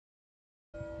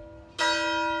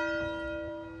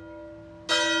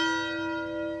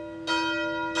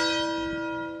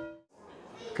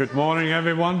Good morning,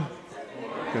 everyone.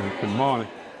 Good morning.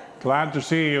 Glad to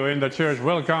see you in the church.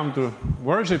 Welcome to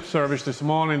worship service this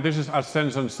morning. This is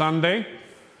Ascension Sunday.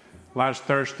 Last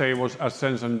Thursday was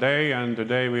Ascension Day, and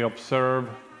today we observe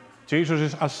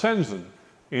Jesus' ascension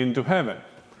into heaven.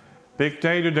 Big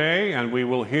day today, and we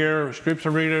will hear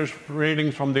scripture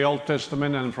readings from the Old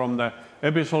Testament and from the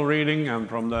epistle reading and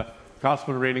from the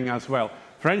gospel reading as well.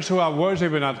 Friends who are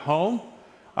worshiping at home,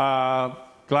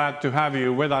 glad to have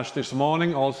you with us this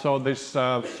morning. Also, this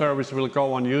service will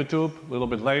go on YouTube a little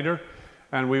bit later,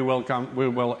 and we welcome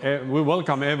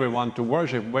everyone to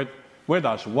worship with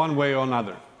us one way or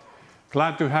another.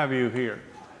 Glad to have you here.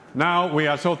 Now, we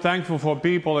are so thankful for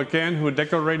people again who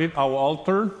decorated our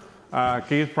altar.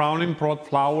 Keith Browning brought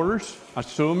flowers,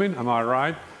 assuming, am I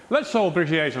right? Let's show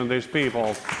appreciation of these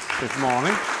people this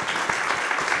morning.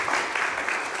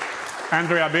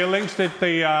 Andrea Billings did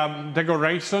the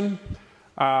decoration,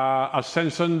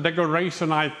 Ascension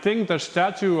decoration. I think the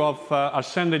statue of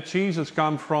Ascended Jesus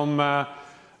comes from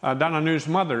Donna New's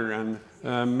mother and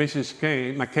Mrs.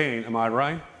 McCain, am I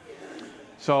right?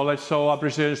 So let's show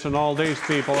appreciation to all these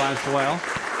people as well.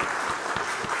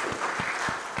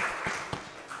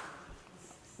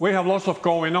 We have lots of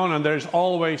going on, and there's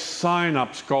always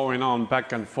sign-ups going on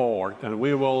back and forth. And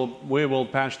we will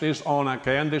pass this on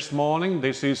again this morning.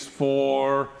 This is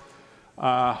for,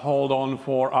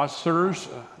 for ushers.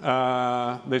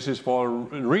 This is for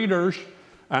readers,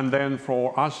 and then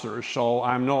for ushers. So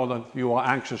I know that you are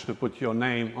anxious to put your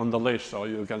name on the list so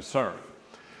you can serve.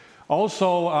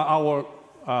 Also, our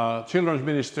children's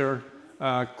minister,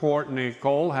 Courtney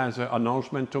Cole, has an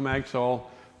announcement to make. So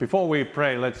before we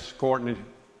pray, let's Courtney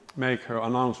make her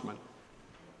announcement.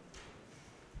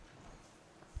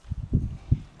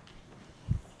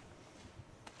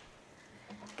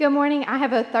 Good morning. I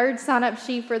have a third sign-up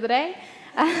sheet for the day.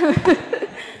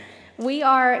 We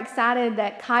are excited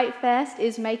that Kite Fest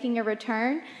is making a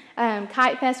return.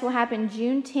 Kite Fest will happen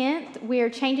June 10th. We are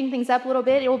changing things up a little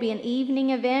bit. It will be an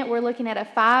evening event. We're looking at a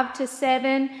 5 to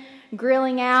 7,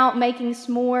 grilling out, making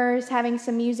s'mores, having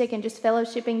some music, and just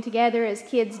fellowshipping together as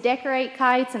kids decorate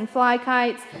kites and fly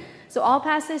kites. So I'll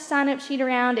pass this sign-up sheet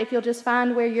around if you'll just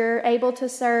find where you're able to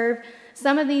serve.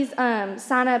 Some of these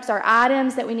sign-ups are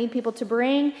items that we need people to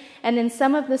bring, and then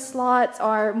some of the slots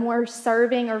are more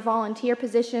serving or volunteer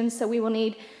positions, so we will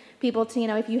need people to,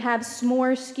 if you have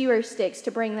s'more skewer sticks,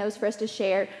 to bring those for us to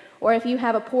share, or if you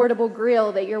have a portable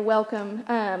grill that you're welcome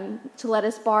to let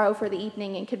us borrow for the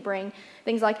evening and could bring,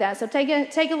 things like that. So take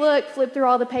a look, flip through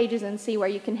all the pages, and see where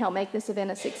you can help make this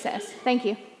event a success. Thank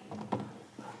you.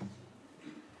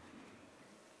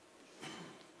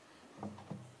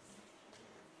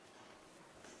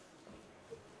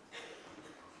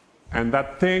 And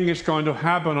that thing is going to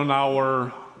happen on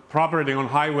our property on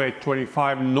Highway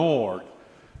 25 North.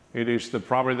 It is the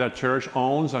property that church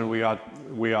owns, and we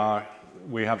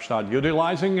have started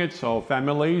utilizing it. So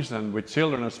families and with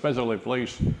children especially,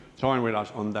 please join with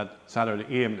us on that Saturday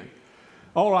evening.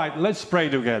 All right, let's pray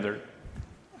together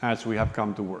as we have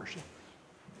come to worship.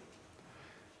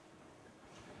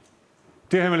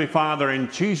 Dear Heavenly Father,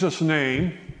 in Jesus'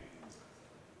 name,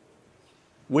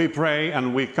 we pray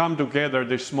and we come together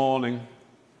this morning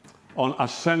on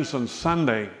Ascension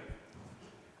Sunday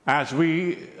as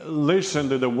we listen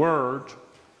to the word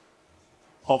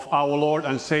of our Lord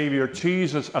and Savior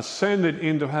Jesus ascended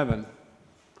into heaven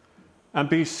and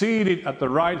be seated at the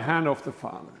right hand of the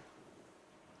Father,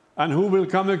 and who will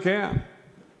come again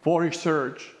for his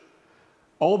church.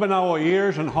 Open our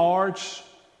ears and hearts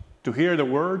to hear the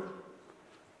word,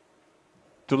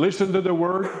 to listen to the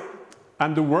word,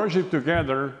 and to worship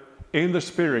together in the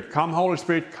Spirit. Come, Holy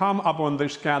Spirit, come upon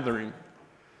this gathering.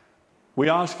 We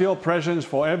ask your presence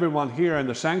for everyone here in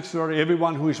the sanctuary,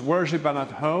 everyone who is worshiping at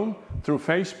home through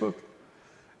Facebook,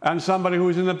 and somebody who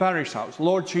is in the parish house.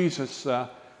 Lord Jesus,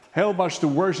 help us to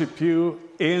worship you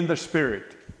in the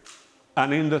Spirit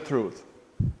and in the truth.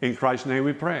 In Christ's name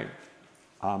we pray.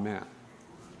 Amen.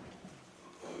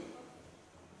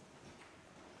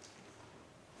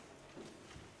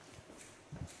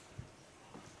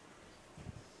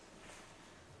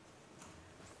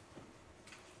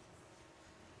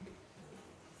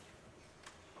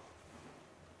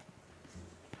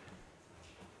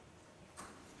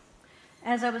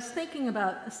 As I was thinking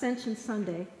about Ascension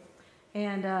Sunday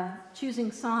and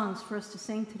choosing songs for us to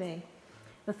sing today,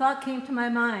 the thought came to my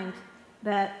mind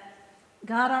that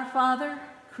God our Father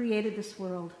created this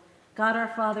world. God our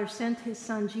Father sent his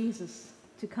son Jesus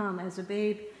to come as a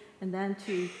babe and then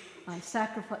to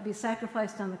be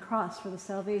sacrificed on the cross for the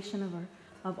salvation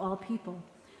of all people.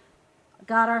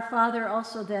 God our Father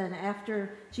also then,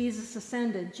 after Jesus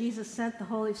ascended, Jesus sent the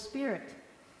Holy Spirit.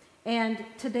 And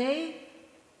today,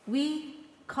 we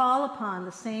call upon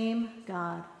the same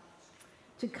God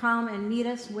to come and meet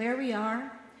us where we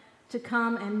are, to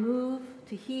come and move,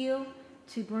 to heal,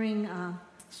 to bring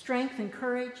strength and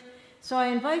courage. So I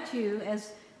invite you,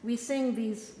 as we sing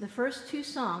the first two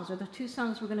songs, or the two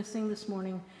songs we're going to sing this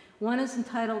morning. One is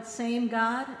entitled Same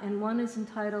God, and one is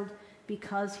entitled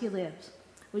Because He Lives.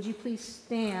 Would you please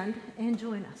stand and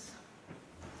join us?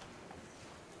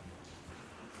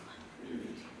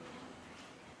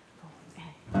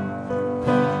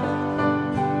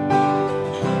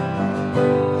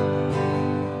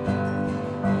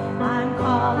 I'm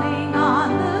calling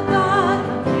on the God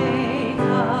of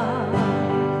Jacob,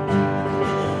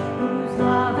 whose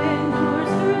love endures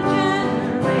through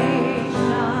generations.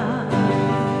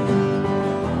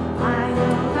 I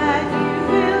know that you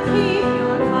will keep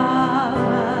your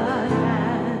covenant.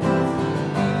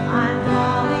 I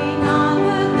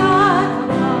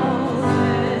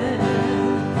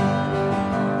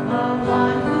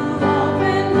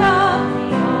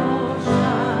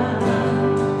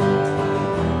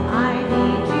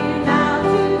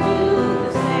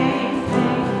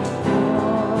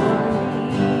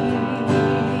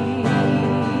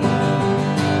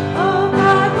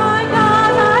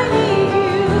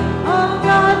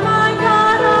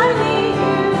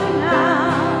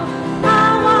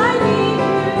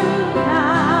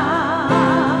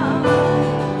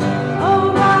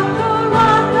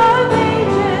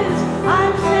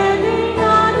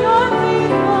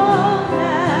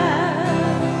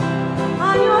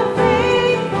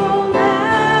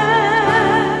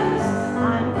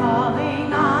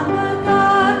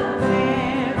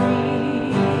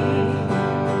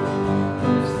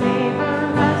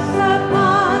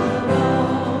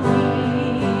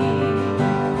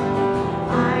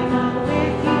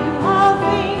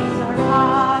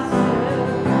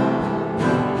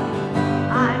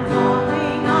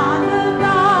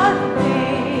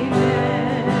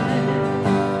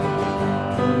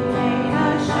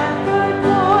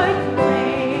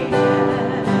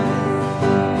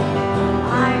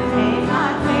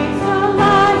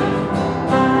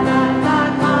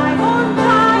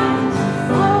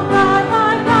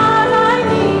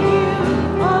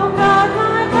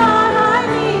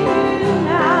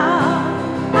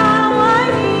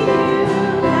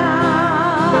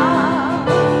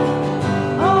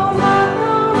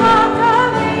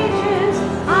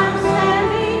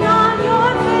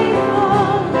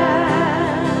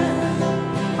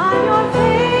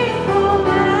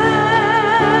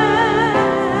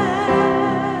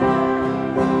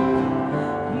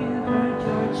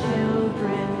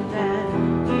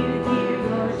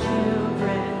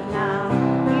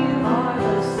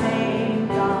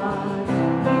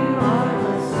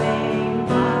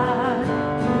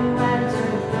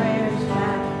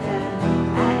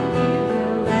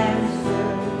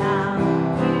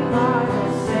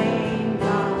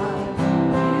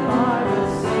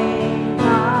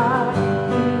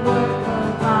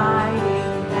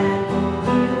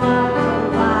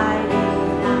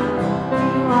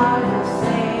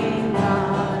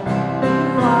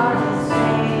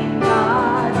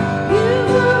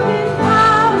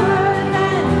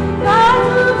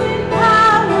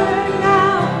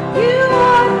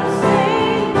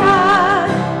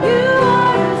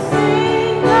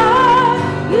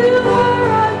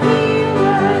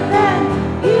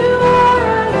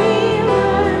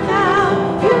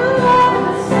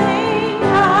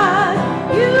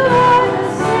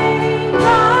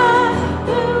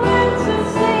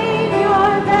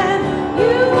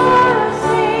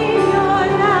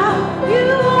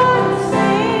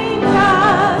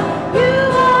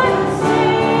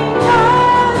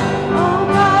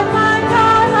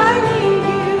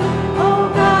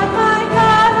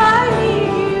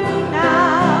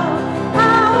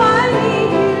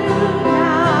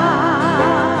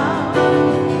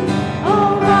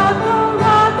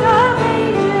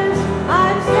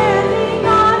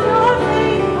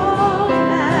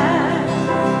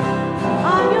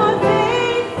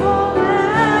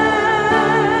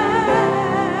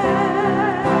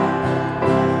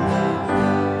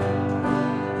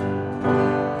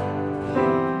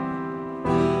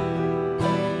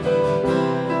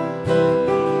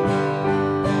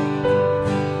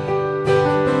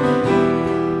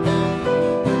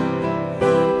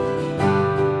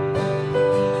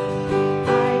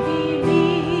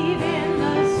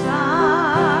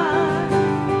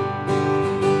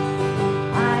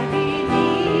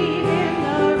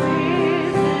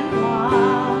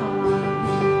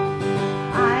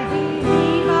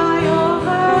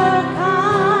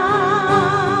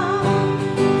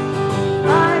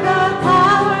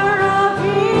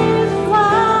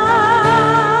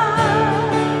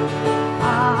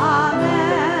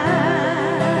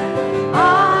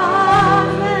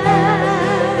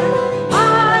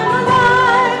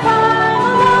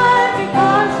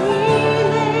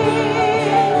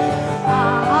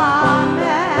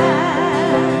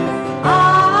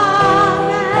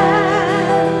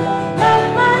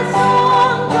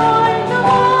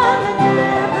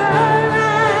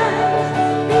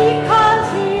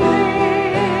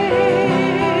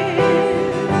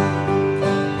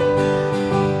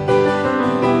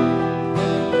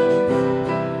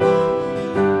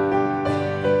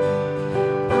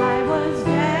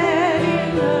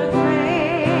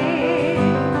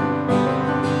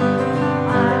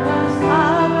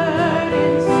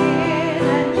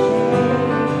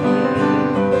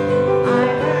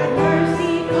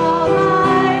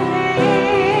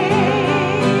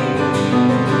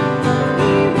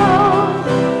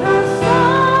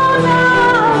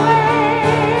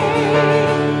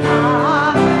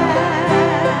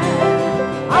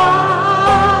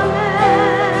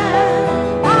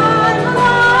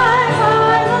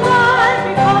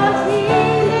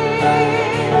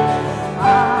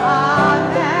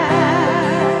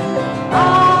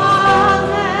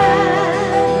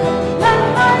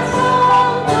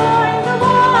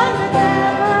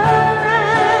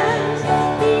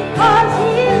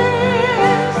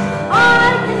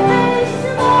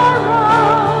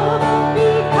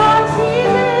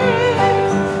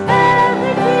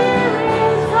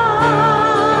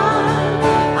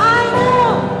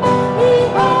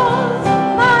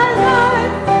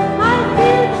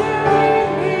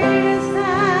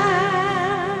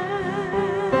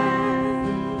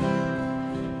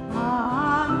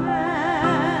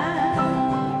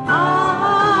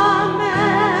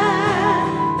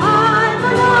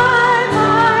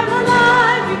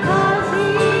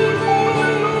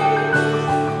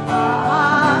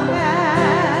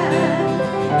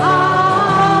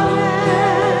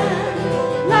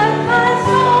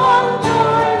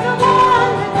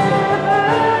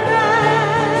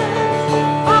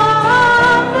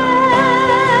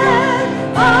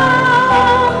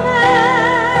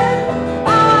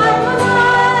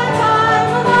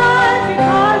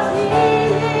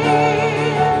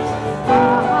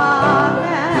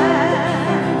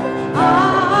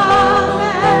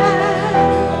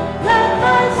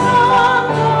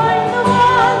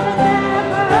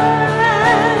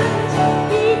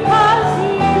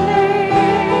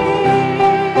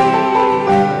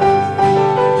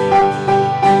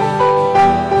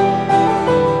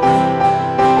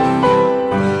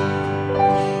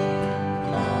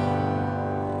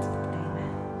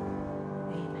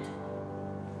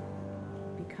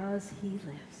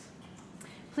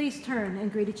Please turn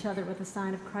and greet each other with a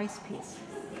sign of Christ's peace.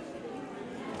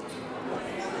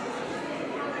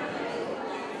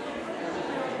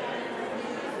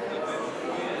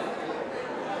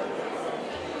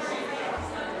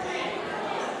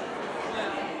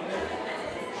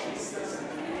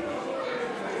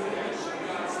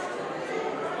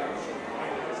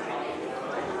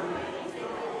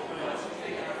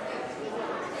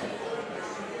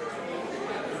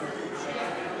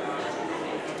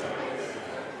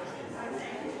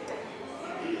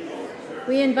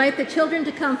 We invite the children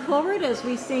to come forward as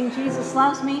we sing Jesus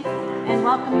Loves Me and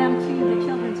welcome them to the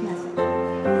children's message.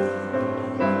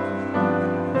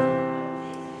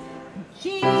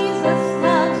 Jesus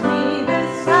loves me,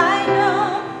 this I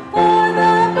know, for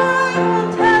the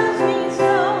Bible tells me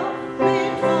so.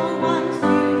 Little ones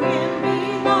to him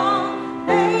belong,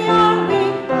 they are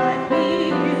weak but he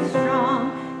is strong.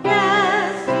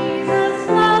 Yes, Jesus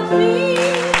loves me,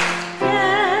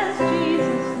 yes,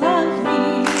 Jesus loves me.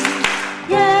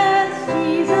 Yes,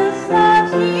 Jesus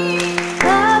loves me,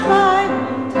 the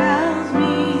Bible tells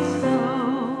me so.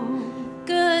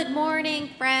 Good morning,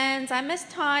 friends. I'm Miss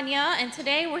Tanya, and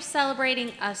today we're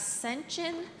celebrating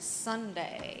Ascension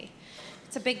Sunday.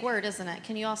 It's a big word, isn't it?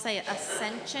 Can you all say it?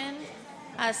 Ascension?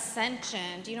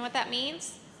 Ascension. Do you know what that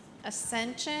means?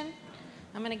 Ascension?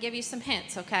 I'm going to give you some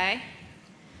hints, okay?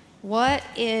 What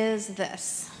is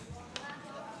this?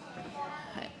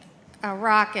 A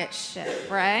rocket ship,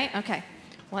 right? Okay.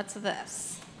 What's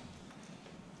this?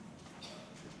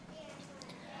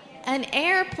 An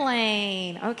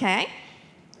airplane. Okay.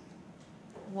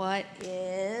 What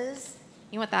is,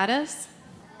 you know what that is?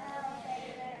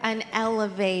 An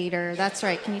elevator. That's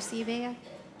right. Can you see, Berea?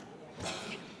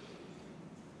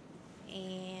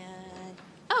 And,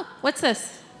 oh, what's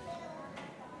this?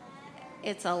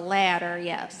 It's a ladder,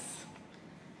 yes.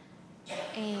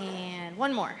 And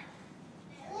one more.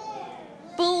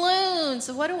 Balloons.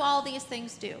 So what do all these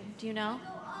things do? Do you know?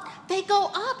 They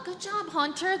go up. Good job,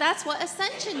 Hunter. That's what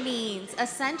ascension means.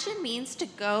 Ascension means to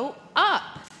go up.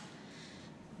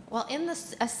 Well, in the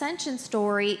ascension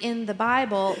story in the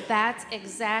Bible, that's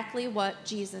exactly what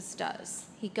Jesus does.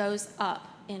 He goes up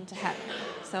into heaven.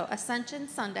 So Ascension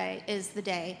Sunday is the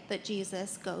day that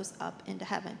Jesus goes up into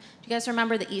heaven. Do you guys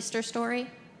remember the Easter story?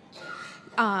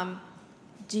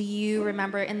 Do you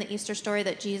remember in the Easter story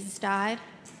that Jesus died?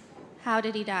 How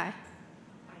did he die?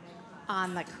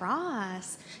 On the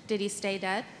cross. Did he stay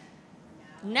dead?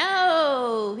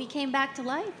 No. He came back to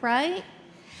life, right?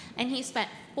 And he spent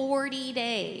 40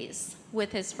 days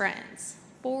with his friends.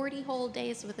 40 whole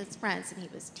days with his friends. And he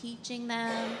was teaching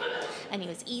them, and he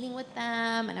was eating with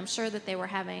them, and I'm sure that they were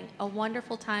having a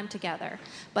wonderful time together.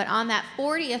 But on that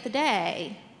 40th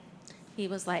day, he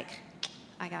was like,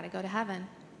 I got to go to heaven.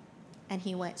 And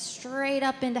he went straight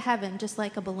up into heaven, just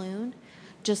like a balloon,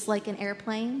 just like an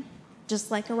airplane, just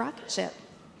like a rocket ship.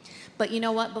 But you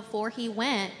know what? Before he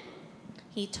went,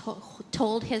 he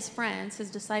told his friends,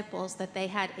 his disciples, that they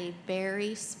had a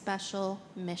very special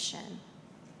mission.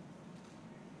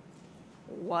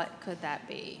 What could that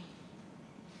be?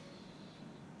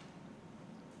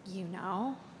 You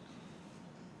know?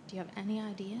 Do you have any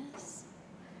ideas?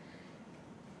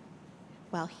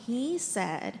 Well, he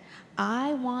said,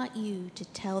 I want you to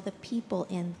tell the people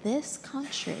in this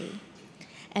country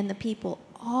and the people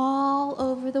all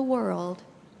over the world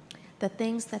the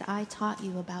things that I taught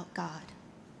you about God.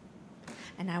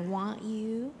 And I want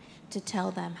you to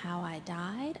tell them how I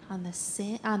died on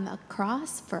the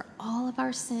cross for all of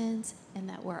our sins and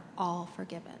that we're all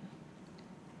forgiven.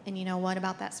 And you know what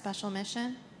about that special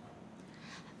mission?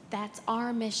 That's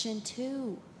our mission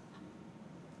too.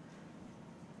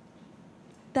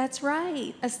 That's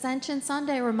right. Ascension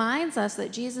Sunday reminds us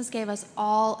that Jesus gave us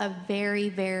all a very,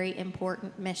 very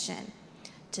important mission: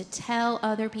 to tell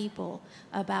other people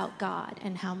about God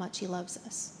and how much he loves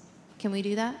us. Can we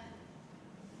do that?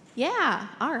 Yeah.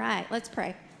 All right. Let's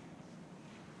pray.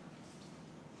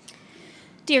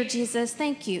 Dear Jesus,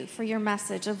 thank you for your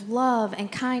message of love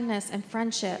and kindness and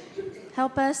friendship.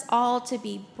 Help us all to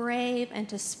be brave and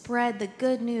to spread the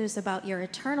good news about your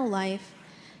eternal life,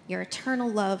 your eternal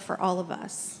love for all of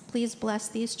us. Please bless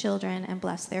these children and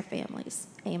bless their families.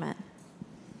 Amen.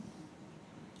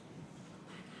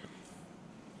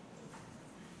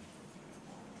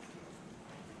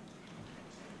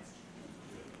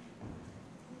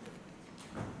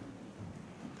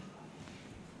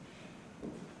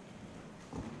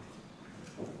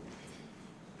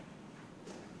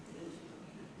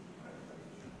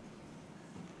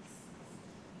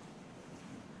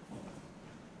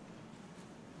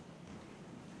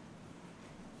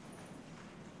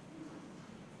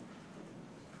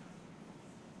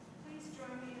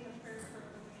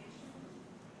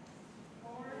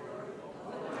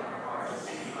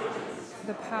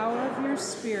 the power of your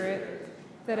Spirit,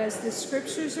 that as the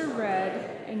Scriptures are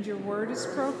read and your word is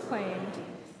proclaimed,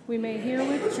 we may hear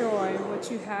with joy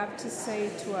what you have to say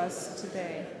to us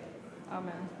today.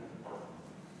 Amen.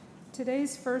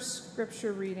 Today's first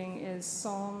scripture reading is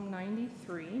Psalm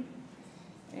 93,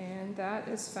 and that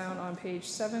is found on page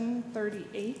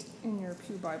 738 in your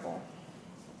Pew Bible.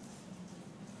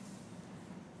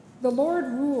 The Lord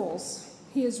rules.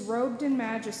 He is robed in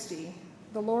majesty.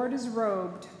 The Lord is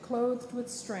robed, clothed with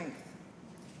strength.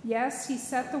 Yes, he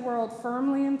set the world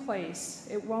firmly in place.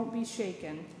 It won't be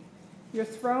shaken. Your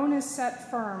throne is set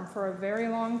firm for a very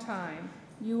long time.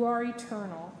 You are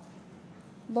eternal.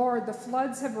 Lord, the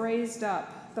floods have raised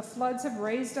up. The floods have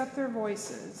raised up their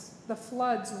voices. The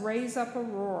floods raise up a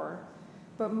roar.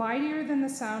 But mightier than the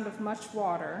sound of much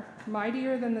water,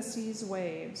 mightier than the sea's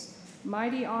waves,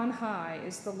 mighty on high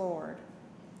is the Lord.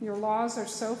 Your laws are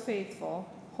so faithful.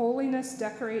 Holiness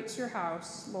decorates your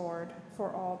house, Lord,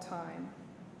 for all time.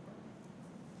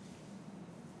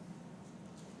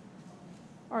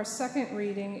 Our second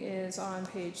reading is on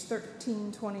page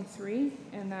 1323,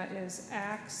 and that is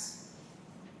Acts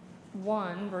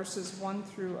 1, verses 1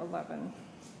 through 11.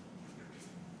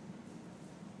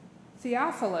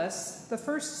 Theophilus, the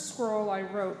first scroll I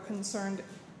wrote concerned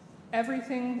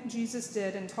everything Jesus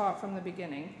did and taught from the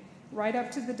beginning, right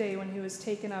up to the day when he was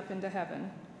taken up into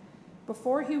heaven.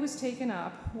 Before he was taken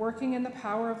up, working in the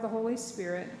power of the Holy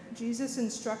Spirit, Jesus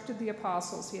instructed the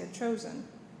apostles he had chosen.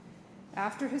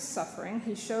 After his suffering,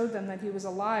 he showed them that he was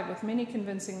alive with many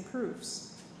convincing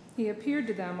proofs. He appeared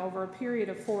to them over a period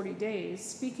of 40 days,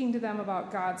 speaking to them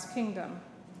about God's kingdom.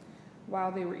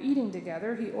 While they were eating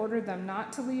together, he ordered them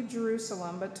not to leave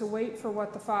Jerusalem, but to wait for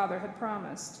what the Father had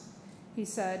promised. He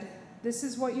said, "This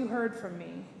is what you heard from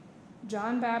me.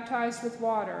 John baptized with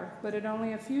water, but in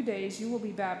only a few days you will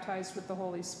be baptized with the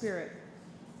Holy Spirit."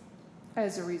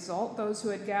 As a result, those who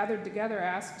had gathered together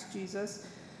asked Jesus,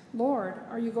 "Lord,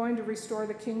 are you going to restore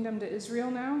the kingdom to Israel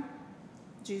now?"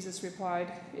 Jesus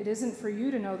replied, "It isn't for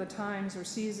you to know the times or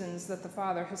seasons that the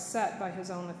Father has set by his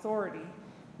own authority.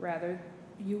 Rather,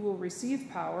 you will receive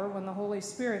power when the Holy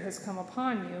Spirit has come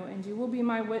upon you, and you will be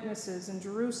my witnesses in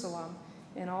Jerusalem,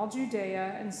 in all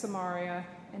Judea and Samaria,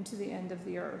 and to the end of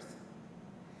the earth."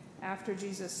 After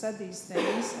Jesus said these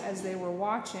things, as they were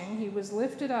watching, he was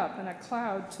lifted up, and a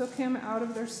cloud took him out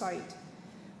of their sight.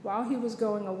 While he was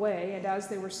going away, and as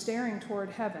they were staring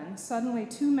toward heaven, suddenly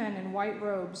 2 men in white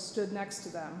robes stood next to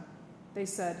them. They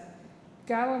said,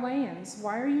 "Galileans,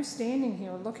 why are you standing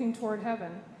here looking toward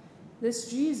heaven? This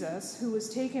Jesus, who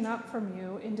was taken up from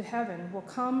you into heaven, will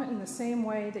come in the same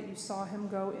way that you saw him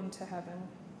go into heaven."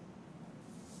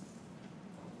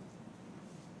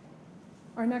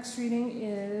 Our next reading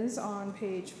is on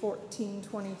page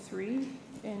 1423,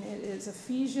 and it is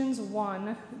Ephesians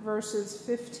 1, verses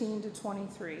 15 to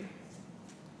 23.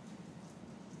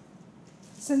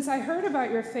 "Since I heard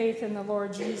about your faith in the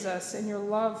Lord Jesus and your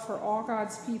love for all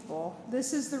God's people,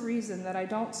 this is the reason that I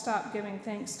don't stop giving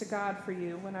thanks to God for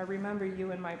you when I remember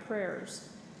you in my prayers.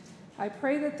 I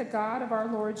pray that the God of our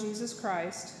Lord Jesus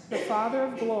Christ, the Father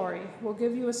of glory, will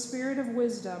give you a spirit of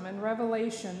wisdom and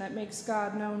revelation that makes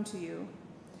God known to you.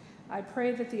 I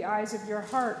pray that the eyes of your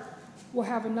heart will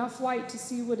have enough light to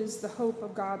see what is the hope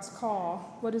of God's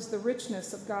call, what is the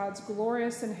richness of God's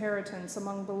glorious inheritance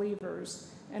among believers,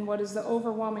 and what is the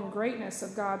overwhelming greatness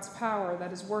of God's power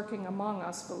that is working among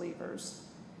us believers.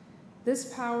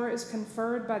 This power is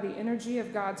conferred by the energy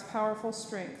of God's powerful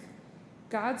strength.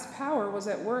 God's power was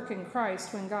at work in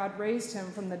Christ when God raised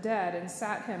him from the dead and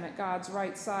sat him at God's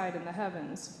right side in the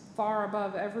heavens, far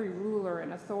above every ruler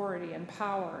and authority and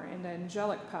power and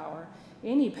angelic power,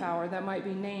 any power that might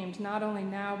be named not only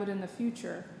now but in the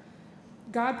future.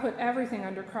 God put everything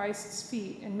under Christ's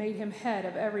feet and made him head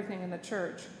of everything in the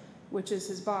church, which is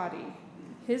his body.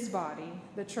 His body,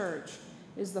 the church,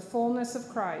 is the fullness of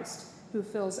Christ, who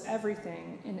fills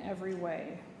everything in every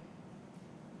way."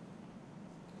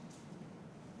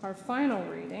 Our final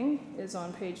reading is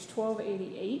on page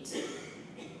 1288.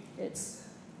 It's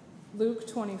Luke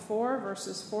 24,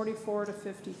 verses 44 to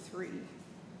 53.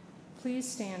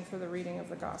 Please stand for the reading of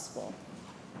the gospel.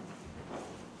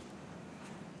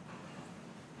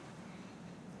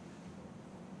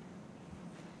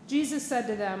 Jesus said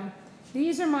to them,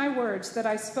 "These are my words that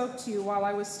I spoke to you while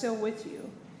I was still with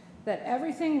you, that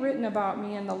everything written about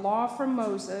me in the law from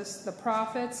Moses, the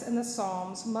prophets, and the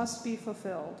Psalms must be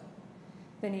fulfilled."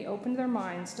 Then he opened their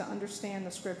minds to understand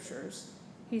the scriptures.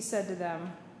 He said to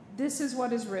them, "This is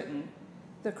what is written.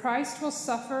 The Christ will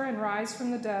suffer and rise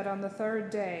from the dead on the third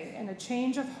day, and a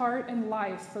change of heart and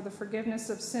life for the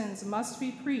forgiveness of sins must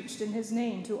be preached in his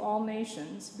name to all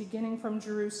nations, beginning from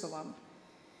Jerusalem.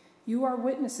 You are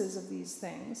witnesses of these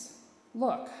things.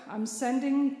 Look, I'm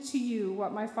sending to you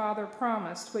what my Father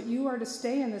promised, but you are to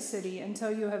stay in the city until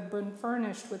you have been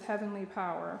furnished with heavenly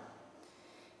power."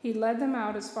 He led them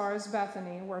out as far as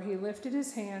Bethany, where he lifted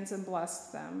his hands and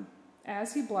blessed them.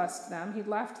 As he blessed them, he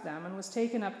left them and was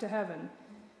taken up to heaven.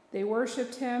 They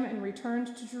worshipped him and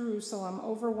returned to Jerusalem,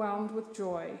 overwhelmed with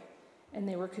joy, and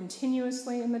they were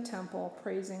continuously in the temple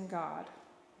praising God.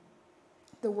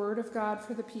 The word of God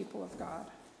for the people of God.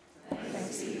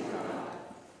 Thanks be to God.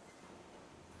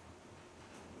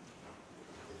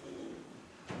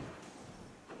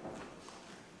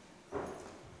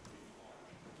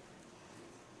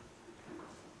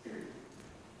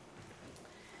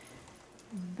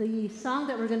 The song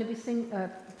that we're going to be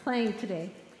playing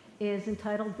today is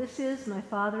entitled, "This Is My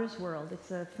Father's World."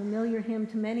 It's a familiar hymn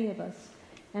to many of us.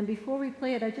 And before we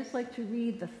play it, I'd just like to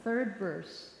read the third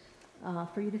verse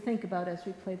for you to think about as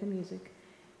we play the music.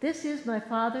 "This is my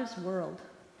Father's world.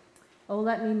 Oh,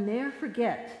 let me ne'er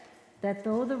forget that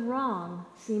though the wrong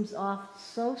seems oft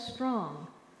so strong,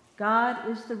 God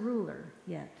is the ruler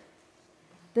yet.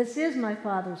 This is my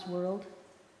Father's world.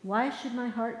 Why should my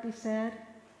heart be sad?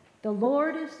 The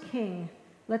Lord is King.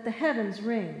 Let the heavens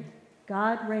ring.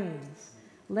 God reigns.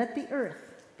 Let the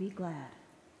earth be glad."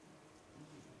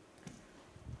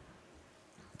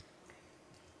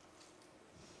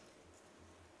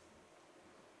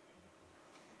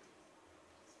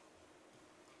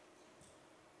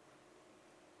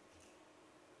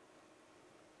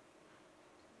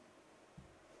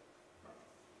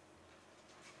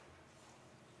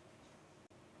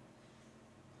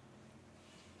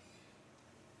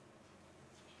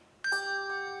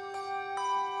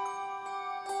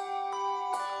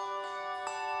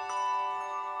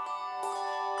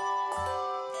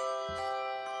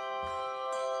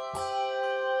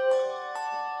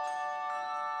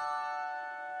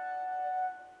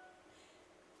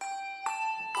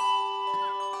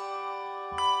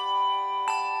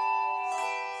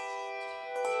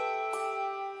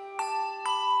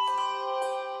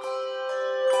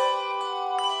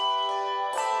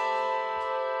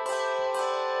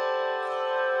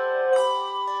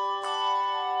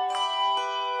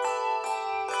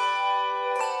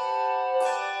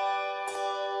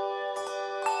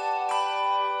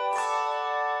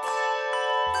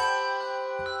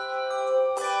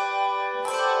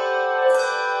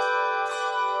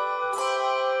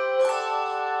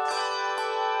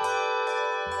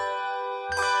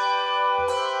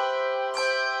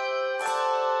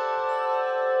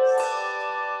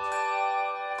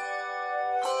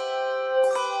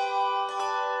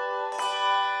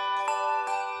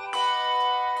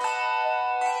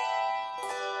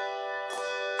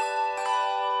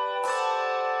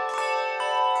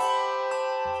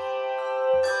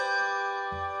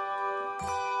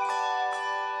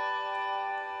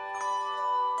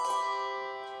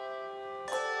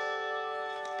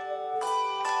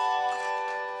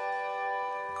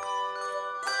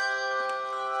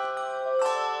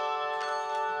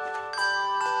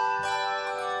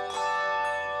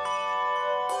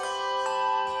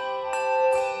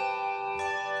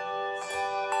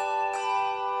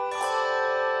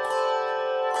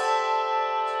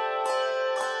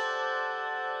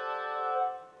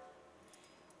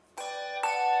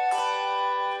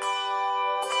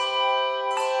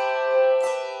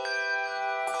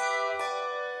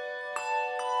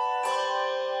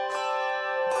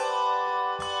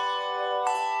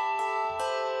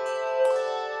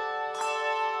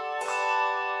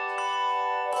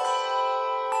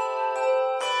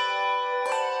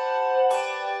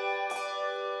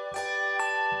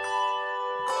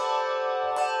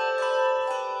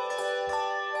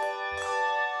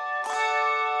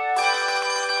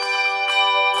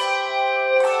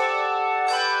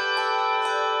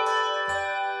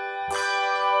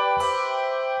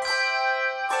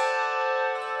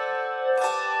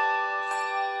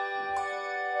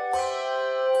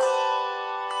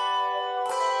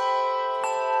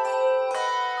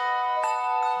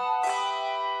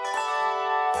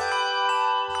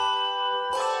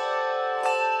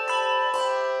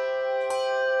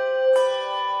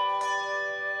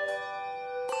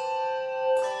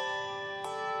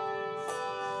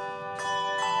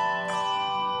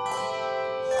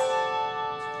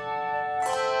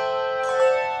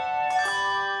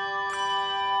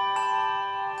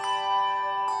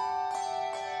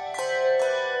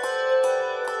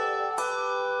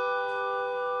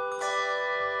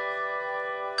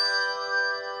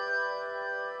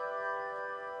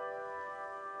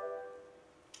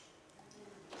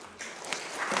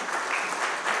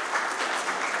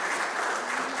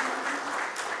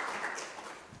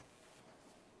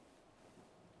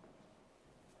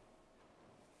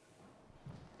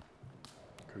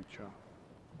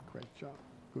 job.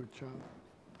 Good job.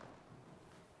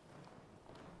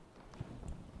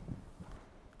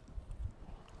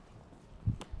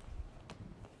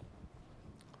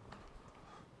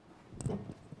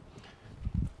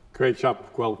 Great job.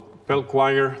 Well, Bell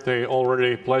Choir, they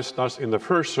already blessed us in the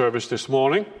first service this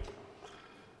morning.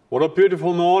 What a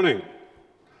beautiful morning.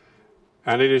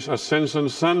 And it is Ascension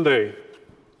Sunday.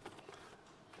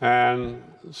 And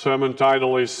sermon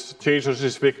title is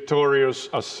Jesus' Victorious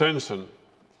Ascension.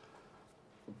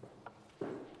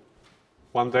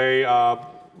 One day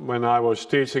when I was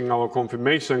teaching our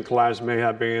confirmation class, may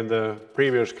have been in the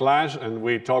previous class, and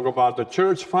we talk about the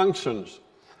church functions.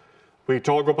 We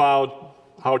talk about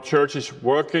how church is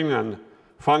working and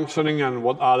functioning and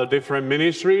what are the different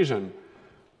ministries and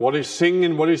what is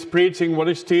singing, what is preaching, what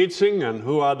is teaching, and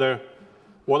what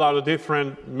are the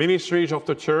different ministries of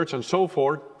the church and so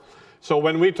forth. So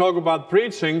when we talk about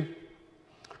preaching,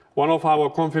 one of our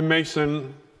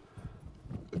confirmation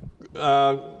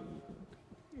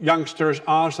youngsters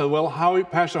asked, well,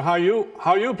 Pastor, how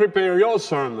you prepare your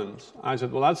sermons? I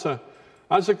said, well, that's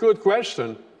a good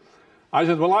question. I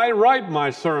said, well, I write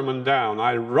my sermon down.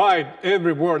 I write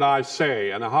every word I say,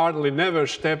 and I hardly never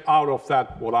step out of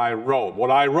that what I wrote.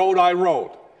 What I wrote, I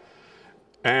wrote.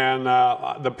 And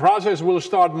the process will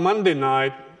start Monday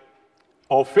night,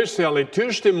 officially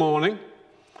Tuesday morning,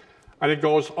 and it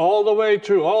goes all the way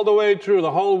through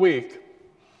the whole week.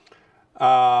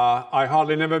 I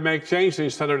hardly never make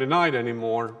changes Saturday night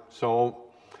anymore, so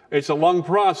it's a long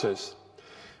process.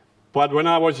 But when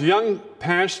I was a young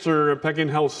pastor back in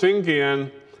Helsinki, and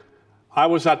I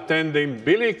was attending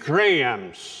Billy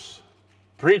Graham's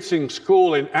preaching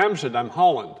school in Amsterdam,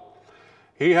 Holland.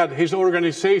 His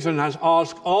organization has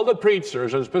asked all the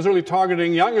preachers, and especially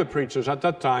targeting younger preachers at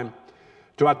that time,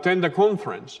 to attend the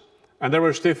conference. And there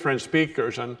was different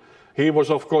speakers, and he was,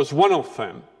 of course, one of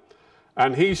them.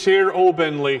 And he shared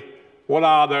openly what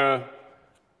are the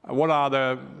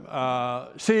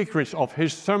secrets of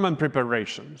his sermon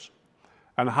preparations,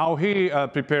 and how he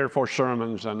prepared for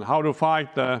sermons, and how to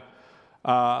fight the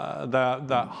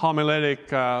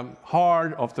homiletic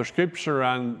heart of the Scripture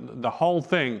and the whole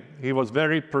thing. He was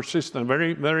very persistent,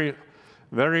 very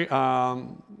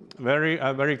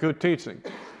good teaching.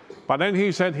 But then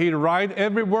he said he'd write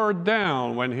every word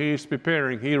down when he's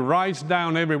preparing. He writes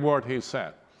down every word he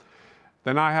said.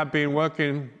 Then I have been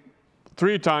working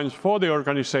 3 times for the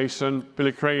organization,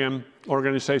 Billy Graham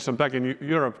organization, back in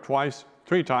Europe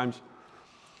 3 times.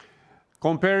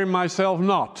 Comparing myself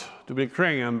not to Billy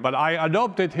Graham, but I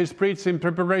adopted his preaching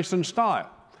preparation style.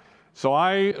 So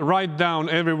I write down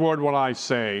every word what I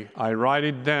say. I write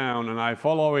it down and I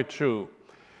follow it through.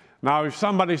 Now, if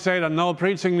somebody say that no,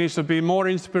 preaching needs to be more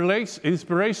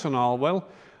inspirational, well,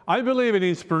 I believe in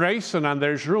inspiration, and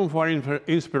there's room for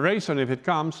inspiration if it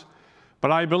comes.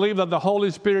 But I believe that the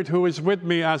Holy Spirit who is with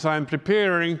me as I'm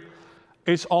preparing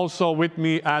is also with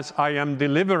me as I am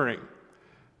delivering.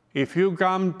 If you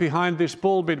come behind this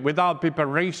pulpit without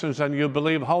preparations and you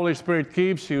believe Holy Spirit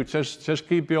keeps you, just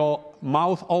keep your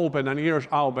mouth open and ears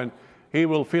open. He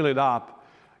will fill it up.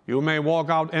 You may walk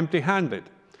out empty-handed,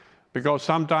 because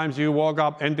sometimes you walk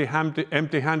up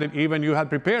empty-handed even you had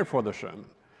prepared for the sermon.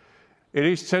 It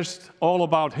is just all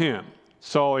about Him.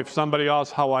 So if somebody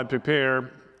asks how I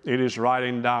prepare, it is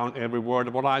writing down every word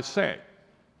of what I say.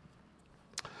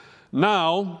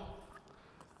 Now,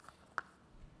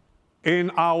 in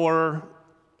our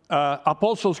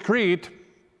Apostles' Creed,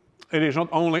 it is not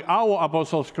only our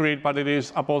Apostles' Creed, but it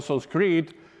is Apostles'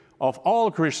 Creed of all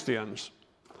Christians.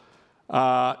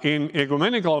 In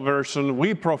ecumenical version,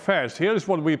 we profess. Here's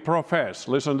what we profess.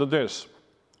 Listen to this.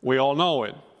 We all know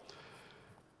it.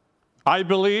 I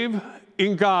believe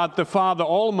in God, the Father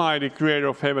Almighty, creator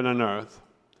of heaven and earth.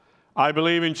 I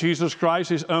believe in Jesus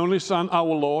Christ, His only Son, our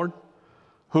Lord,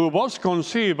 who was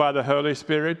conceived by the Holy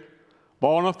Spirit,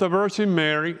 born of the Virgin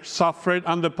Mary, suffered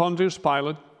under Pontius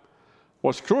Pilate,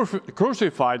 was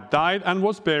crucified, died, and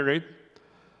was buried.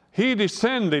 He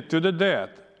descended to the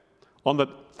dead. On the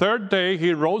 3rd day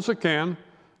He rose again.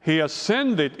 He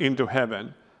ascended into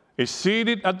heaven, is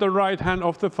seated at the right hand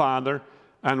of the Father,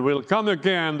 and will come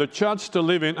again to judge the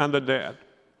living and the dead.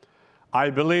 I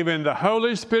believe in the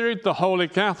Holy Spirit, the Holy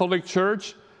Catholic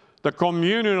Church, the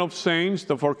communion of saints,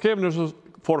 the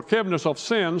forgiveness of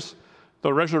sins,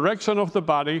 the resurrection of the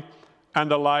body, and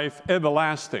the life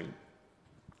everlasting.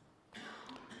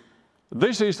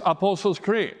 This is Apostles'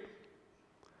 Creed.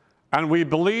 And we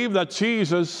believe that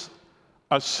Jesus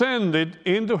ascended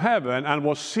into heaven and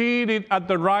was seated at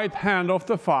the right hand of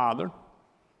the Father,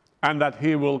 and that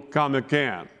He will come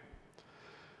again.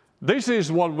 This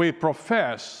is what we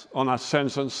profess on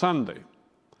Ascension Sunday.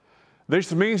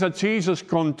 This means that Jesus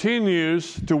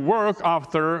continues to work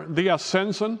after the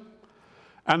ascension,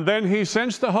 and then he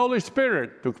sends the Holy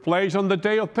Spirit, took place on the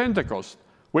day of Pentecost,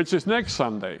 which is next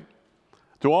Sunday,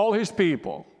 to all his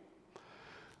people.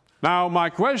 Now, my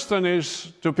question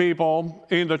is to people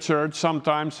in the church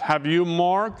sometimes, have you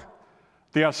marked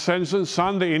the Ascension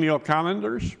Sunday in your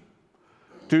calendars?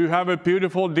 Do you have a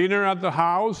beautiful dinner at the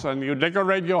house and you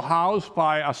decorate your house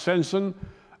by Ascension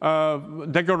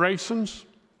decorations?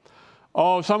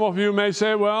 Or some of you may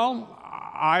say, well,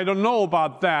 I don't know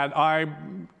about that. I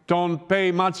don't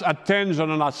pay much attention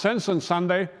on Ascension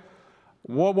Sunday.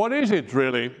 What is it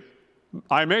really?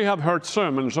 I may have heard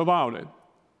sermons about it.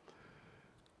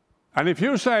 And if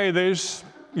you say this,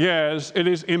 yes, it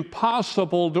is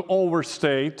impossible to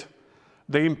overstate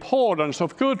the importance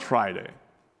of Good Friday.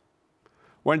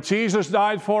 When Jesus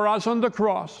died for us on the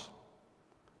cross,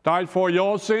 died for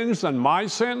your sins and my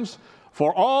sins,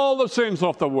 for all the sins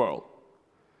of the world.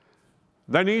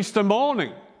 Then Easter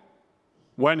morning,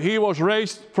 when he was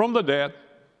raised from the dead.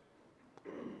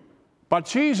 But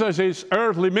Jesus'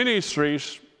 earthly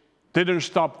ministries didn't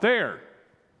stop there.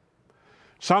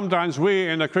 Sometimes we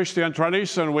in the Christian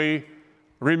tradition, we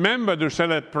remember to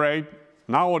celebrate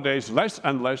nowadays less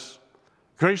and less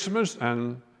Christmas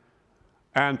and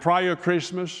prior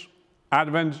Christmas,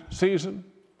 Advent season.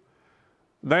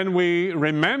 Then we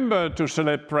remember to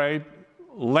celebrate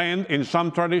Lent. In some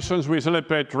traditions, we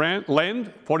celebrate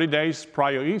Lent, 40 days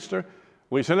prior Easter.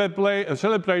 We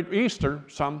celebrate Easter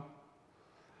some.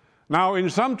 Now, in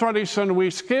some tradition, we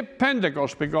skip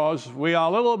Pentecost because we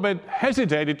are a little bit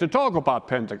hesitated to talk about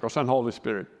Pentecost and Holy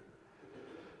Spirit.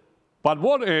 But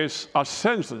what is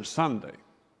Ascension Sunday?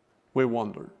 We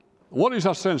wonder. What is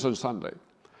Ascension Sunday?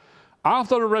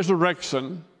 After the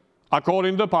resurrection,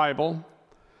 according to the Bible,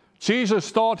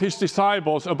 Jesus taught his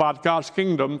disciples about God's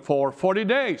kingdom for 40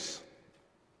 days,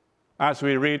 as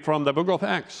we read from the book of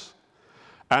Acts.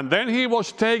 And then he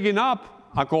was taken up,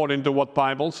 according to what the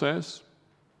Bible says.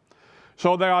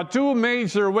 So there are two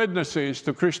major witnesses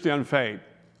to Christian faith.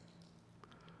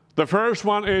 The first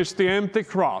one is the empty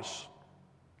cross.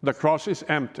 The cross is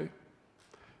empty.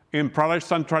 In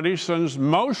Protestant traditions,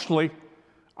 mostly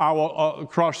our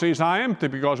crosses are empty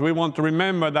because we want to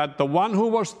remember that the one who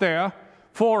was there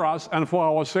for us and for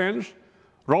our sins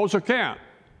rose again.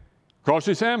 Cross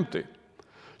is empty.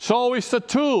 So is the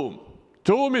tomb.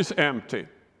 Tomb is empty.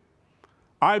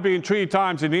 I've been 3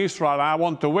 times in Israel. I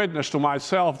want to witness to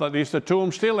myself that is the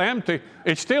tomb still empty?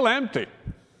 It's still empty.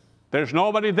 There's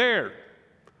nobody there.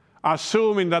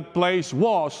 Assuming that place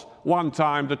was one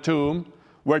time the tomb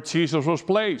where Jesus was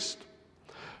placed.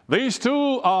 These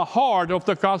two are heart of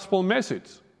the gospel message.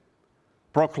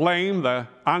 Proclaim the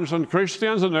ancient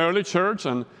Christians and early church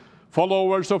and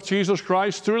followers of Jesus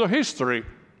Christ through the history,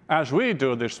 as we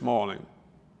do this morning.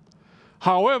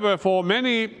 However, for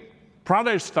many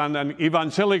Protestant and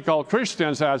evangelical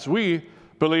Christians, as we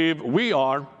believe we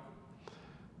are,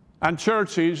 and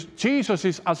churches,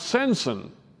 Jesus'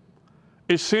 ascension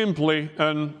is simply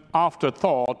an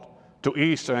afterthought to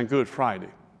Easter and Good Friday.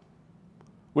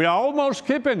 We are almost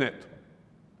skipping it.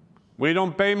 We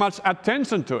don't pay much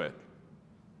attention to it.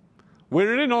 We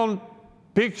really don't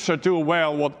picture too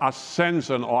well what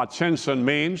ascension or ascension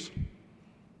means,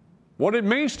 what it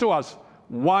means to us,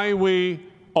 why we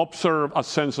observe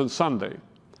Ascension Sunday.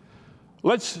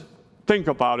 Let's think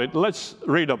about it. Let's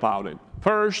read about it.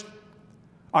 First,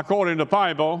 according to the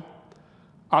Bible,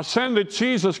 ascended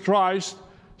Jesus Christ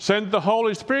sent the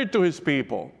Holy Spirit to his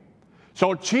people.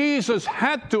 So Jesus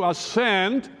had to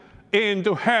ascend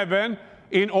into heaven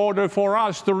in order for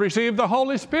us to receive the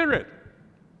Holy Spirit.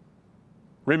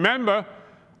 Remember,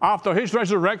 after his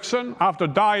resurrection, after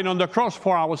dying on the cross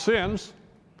for our sins,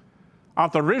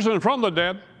 after risen from the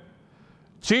dead,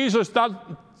 Jesus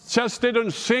just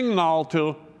didn't signal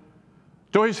to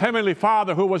his heavenly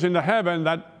Father who was in the heaven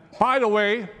that, by the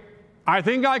way, I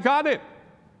think I got it.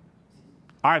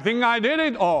 I think I did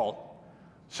it all.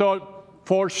 So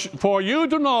for you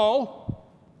to know,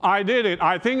 I did it.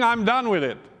 I think I'm done with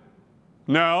it.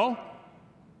 No,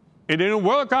 it didn't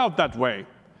work out that way.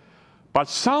 But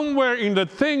somewhere in the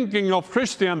thinking of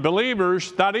Christian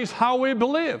believers, that is how we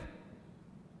believe.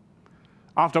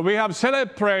 After we have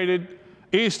celebrated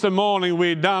Easter morning,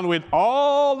 we're done with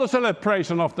all the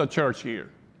celebration of the church year.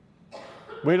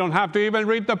 We don't have to even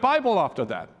read the Bible after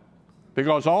that,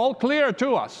 because all clear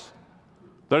to us.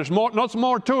 There's not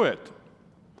more to it.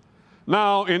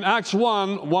 Now, in Acts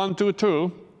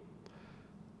 1:1-2,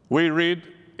 we read,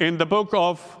 in the book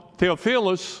of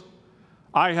Theophilus,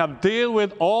 I have dealt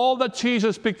with all that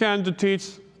Jesus began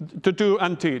to do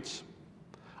and teach,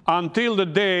 until the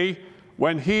day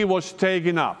when he was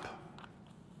taken up.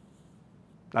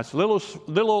 That's a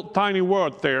little tiny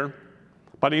word there,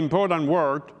 but important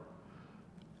word.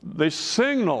 The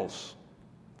signals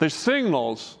that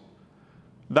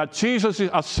Jesus'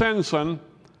 ascension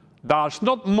does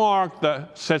not mark the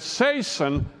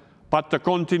cessation, but the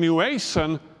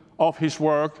continuation of his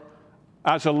work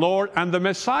as a Lord and the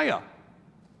Messiah.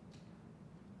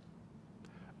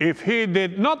 If he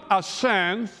did not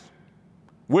ascend,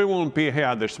 we won't be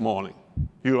here this morning,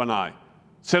 you and I,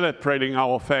 celebrating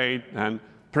our faith and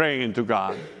praying to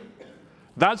God.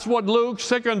 That's what Luke's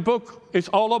second book is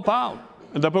all about,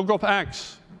 in the book of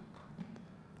Acts,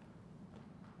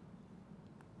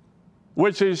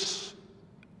 which is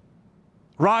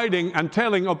writing and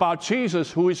telling about Jesus,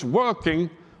 who is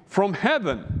working from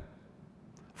heaven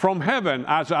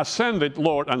as ascended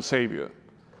Lord and Savior,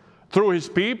 through his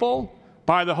people,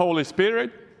 by the Holy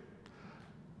Spirit,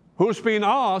 who's been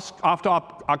asked, after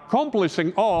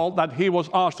accomplishing all that he was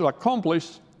asked to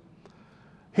accomplish,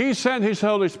 he sent his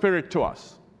Holy Spirit to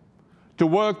us, to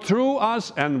work through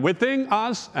us and within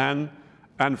us and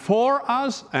for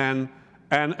us and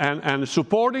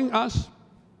supporting us.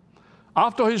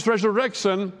 After his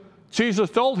resurrection,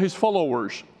 Jesus told his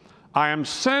followers, I am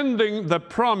sending the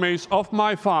promise of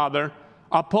my Father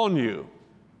upon you.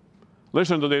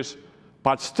 Listen to this.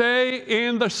 But stay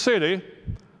in the city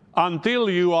until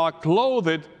you are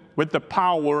clothed with the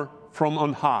power from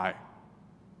on high.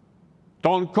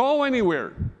 Don't go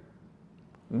anywhere.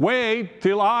 Wait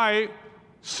till I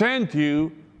send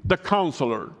you the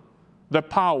Counselor, the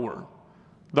power,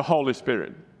 the Holy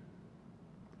Spirit.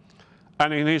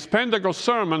 And in his Pentecost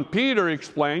sermon, Peter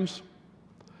explains,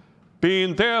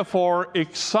 being therefore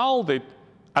exalted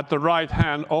at the right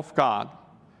hand of God,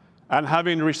 and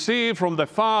having received from the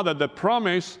Father the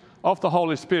promise of the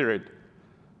Holy Spirit,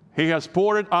 he has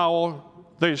poured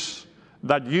out this,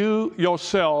 that you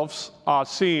yourselves are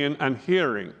seeing and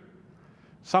hearing.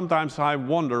 Sometimes I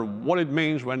wonder what it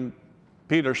means when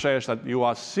Peter says that you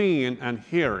are seeing and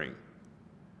hearing.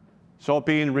 So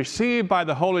being received by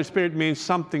the Holy Spirit means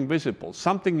something visible,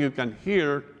 something you can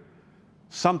hear,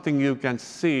 something you can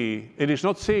see. It is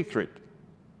not secret.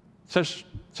 Just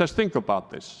think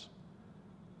about this.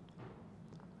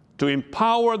 To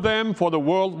empower them for the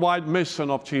worldwide mission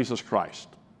of Jesus Christ,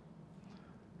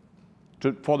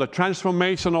 for the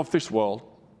transformation of this world,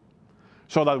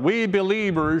 so that we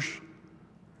believers,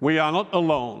 we are not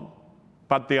alone,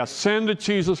 but the ascended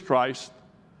Jesus Christ,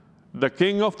 the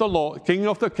King of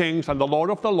the kings and the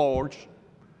Lord of the lords,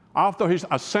 after his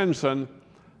ascension,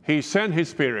 he sent his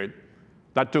Spirit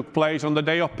that took place on the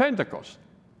day of Pentecost,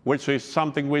 which is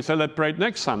something we celebrate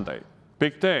next Sunday,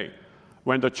 big day,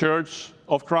 when the Church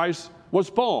of Christ was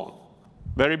born.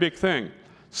 Very big thing.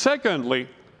 Secondly,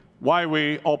 why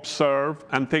we observe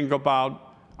and think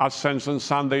about Ascension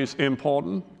Sunday is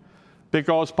important,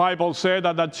 because Bible said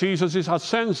that at Jesus'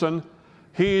 ascension,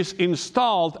 he is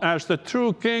installed as the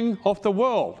true King of the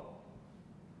world.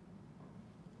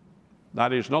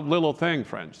 That is not little thing,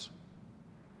 friends.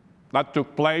 That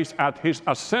took place at his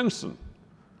ascension.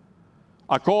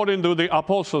 According to the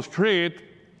Apostles' Creed,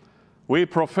 we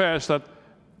profess that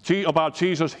about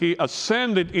Jesus, he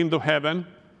ascended into heaven,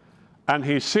 and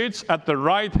he sits at the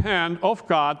right hand of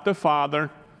God the Father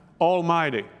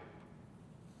Almighty.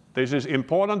 This is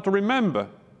important to remember.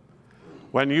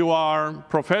 When you are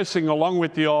professing along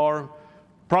with your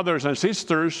brothers and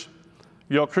sisters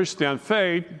your Christian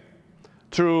faith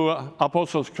through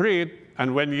Apostles' Creed,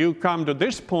 and when you come to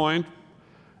this point,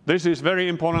 this is a very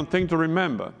important thing to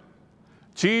remember.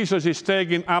 Jesus is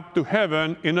taken up to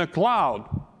heaven in a cloud,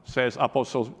 says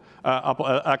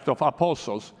Act of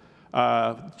Apostles,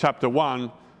 chapter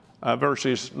 1,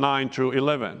 verses 9 through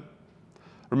 11.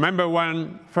 Remember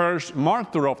when first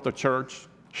martyr of the church,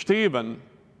 Stephen,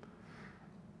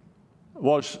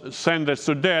 was sentenced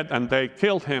to death and they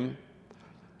killed him.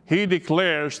 He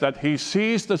declares that he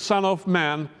sees the Son of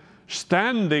Man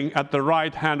standing at the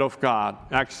right hand of God,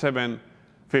 Acts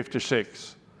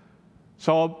 7:56.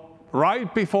 So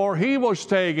right before he was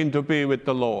taken to be with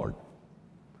the Lord,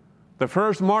 the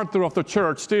first martyr of the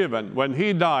church, Stephen, when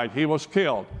he died, he was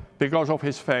killed because of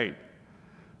his faith.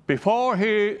 Before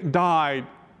he died,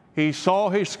 he saw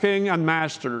his King and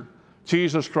Master,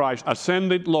 Jesus Christ,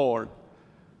 ascended Lord,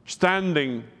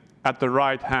 standing at the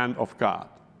right hand of God.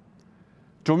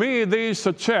 To me, these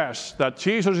suggest that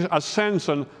Jesus'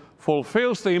 ascension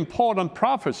fulfills the important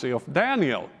prophecy of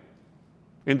Daniel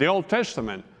in the Old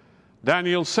Testament,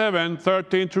 Daniel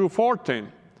 7:13 through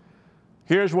 14.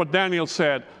 Here's what Daniel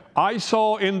said, I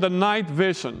saw in the night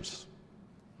visions,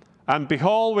 and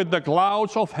behold, with the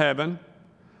clouds of heaven,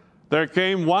 there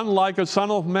came one like a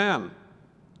son of man.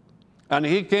 And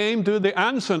he came to the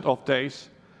Ancient of Days,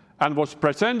 and was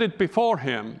presented before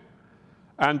him.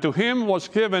 And to him was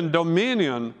given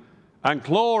dominion and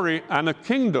glory and a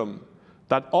kingdom,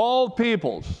 that all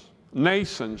peoples,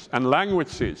 nations, and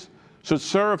languages should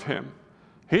serve him.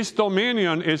 His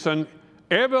dominion is an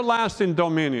everlasting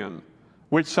dominion,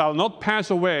 which shall not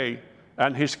pass away,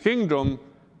 and his kingdom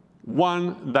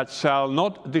one that shall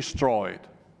not destroy it.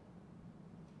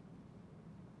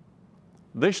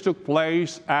 This took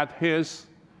place at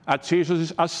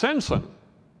Jesus' ascension.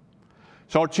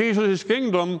 So Jesus'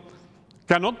 kingdom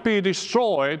cannot be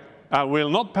destroyed and will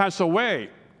not pass away.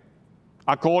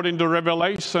 According to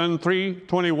Revelation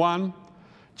 3:21,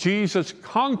 Jesus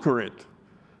conquered it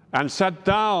and sat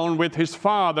down with his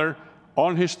Father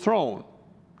on his throne,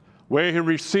 where he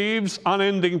receives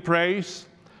unending praise,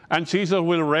 and Jesus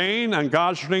will reign on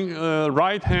God's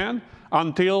right hand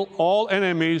until all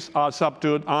enemies are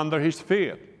subdued under his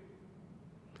feet.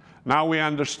 Now we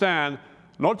understand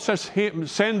not just him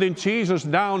sending Jesus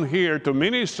down here to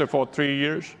minister for 3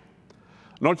 years,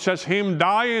 not just him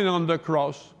dying on the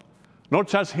cross, not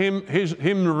just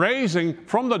him raising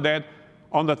from the dead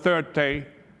on the third day,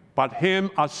 but him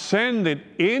ascended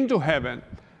into heaven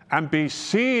and be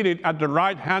seated at the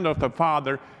right hand of the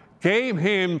Father, gave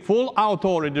him full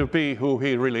authority to be who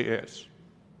he really is.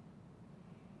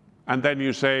 And then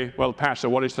you say, well, Pastor,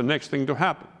 what is the next thing to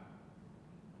happen?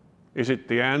 Is it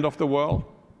the end of the world?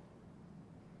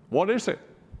 What is it?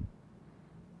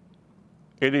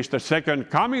 It is the second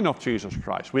coming of Jesus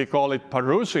Christ. We call it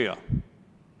parousia,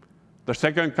 the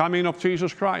second coming of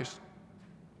Jesus Christ.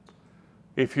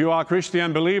 If you are a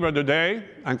Christian believer today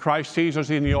and Christ Jesus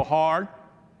in your heart,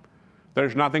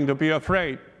 there's nothing to be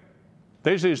afraid.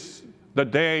 This is the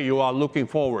day you are looking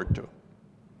forward to.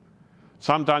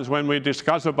 Sometimes when we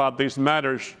discuss about these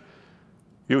matters,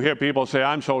 you hear people say,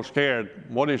 I'm so scared.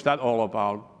 What is that all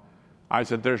about? I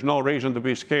said, there's no reason to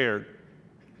be scared.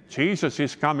 Jesus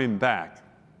is coming back,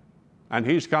 and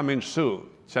he's coming soon.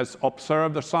 It says,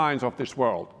 observe the signs of this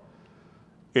world.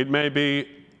 It may be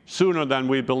sooner than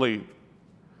we believe.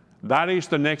 That is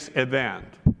the next event,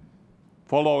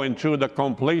 following through the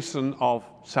completion of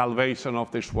salvation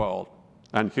of this world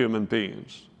and human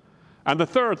beings. And the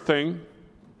third thing,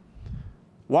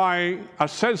 why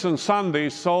Ascension Sunday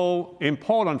is so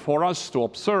important for us to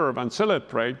observe and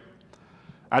celebrate.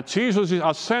 At Jesus'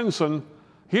 ascension,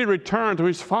 he returned to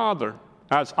his Father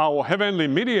as our heavenly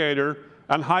mediator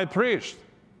and high priest.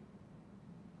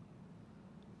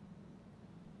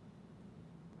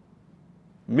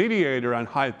 Mediator and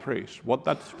high priest, what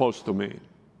that's supposed to mean.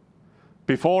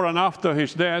 Before and after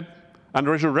his death and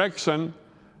resurrection,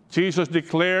 Jesus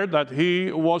declared that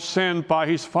he was sent by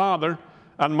his Father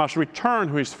and must return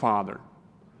to his Father.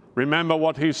 Remember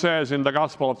what he says in the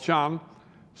Gospel of John,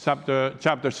 chapter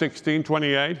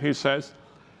 16:28. He says,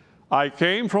 I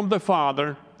came from the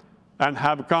Father and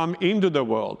have come into the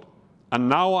world, and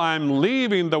now I'm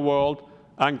leaving the world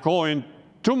and going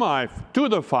to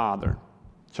the Father.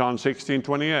 John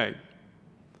 16:28.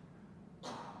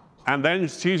 And then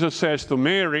Jesus says to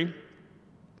Mary,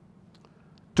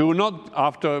 do not,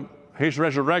 after his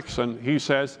resurrection, he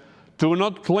says, do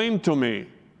not cling to me,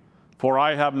 for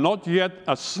I have not yet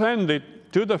ascended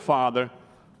to the Father,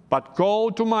 but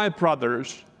go to my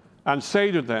brothers and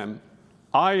say to them,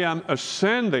 I am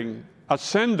ascending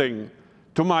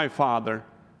to my Father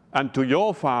and to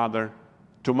your Father,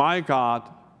 to my God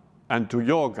and to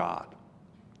your God.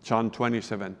 John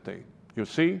 20:17. You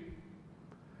see?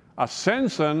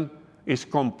 Ascension is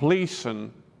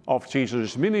completion of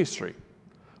Jesus' ministry.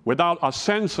 Without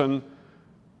ascension,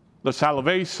 the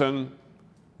salvation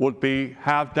would be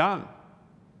half done.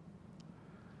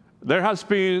 There has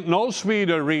been no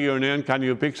sweeter reunion. Can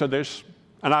you picture this?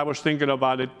 And I was thinking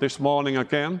about it this morning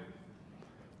again.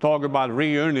 Talk about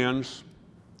reunions.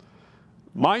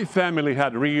 My family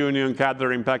had reunion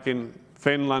gathering back in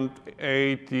Finland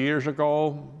 8 years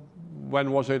ago.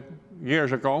 When was it?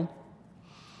 Years ago.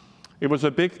 It was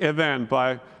a big event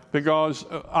because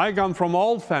I come from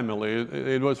old family.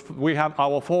 We have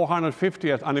our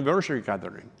 450th anniversary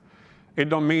gathering. It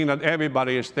don't mean that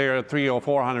everybody is there 300 or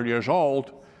 400 years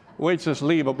old. We just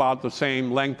live about the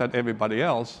same length that everybody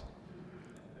else.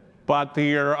 But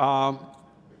the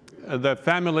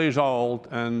family is old,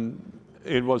 and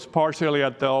it was partially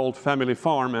at the old family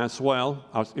farm as well,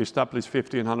 established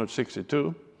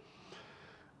 1562.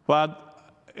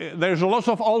 But there's lots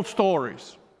of old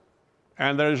stories,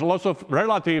 and there's lots of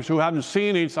relatives who haven't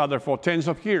seen each other for tens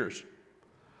of years.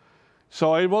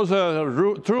 So it was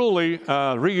truly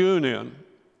a reunion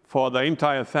for the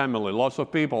entire family, lots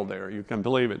of people there, you can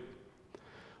believe it.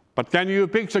 But can you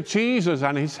picture Jesus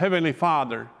and his heavenly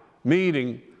Father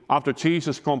meeting after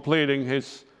Jesus completing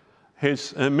his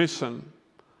his mission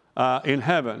in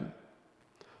heaven.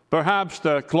 Perhaps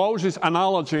the closest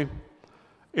analogy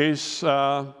is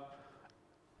a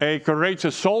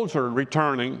courageous soldier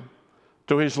returning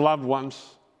to his loved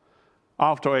ones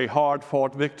after a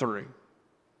hard-fought victory.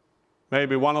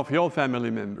 Maybe one of your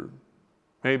family members,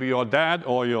 maybe your dad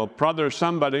or your brother,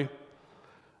 somebody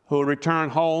who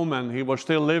returned home and he was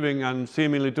still living and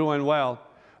seemingly doing well.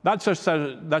 That's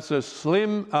a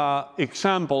slim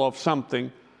example of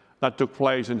something that took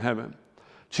place in heaven.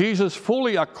 Jesus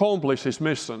fully accomplished his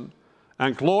mission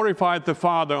and glorified the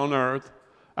Father on earth,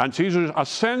 and Jesus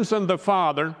ascends, and the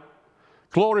Father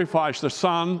glorifies the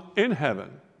Son in heaven.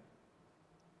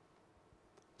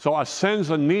 So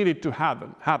ascension needed to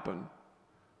happen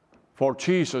for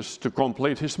Jesus to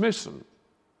complete his mission.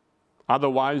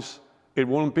 Otherwise, it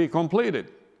wouldn't be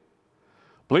completed.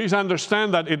 Please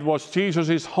understand that it was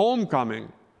Jesus'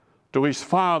 homecoming to his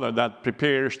Father that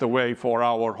prepares the way for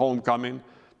our homecoming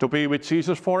to be with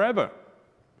Jesus forever.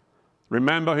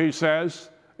 Remember, he says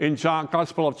in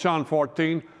Gospel of John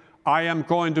 14, I am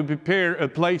going to prepare a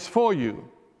place for you,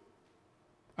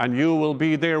 and you will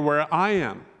be there where I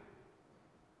am.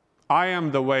 I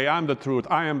am the way, I am the truth,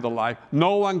 I am the life.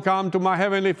 No one comes to my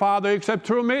heavenly Father except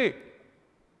through me.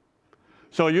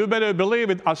 So you better believe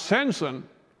it, ascension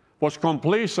was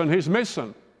completion, his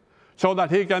mission, so that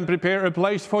he can prepare a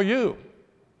place for you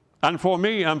and for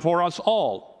me and for us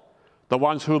all, the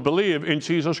ones who believe in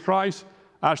Jesus Christ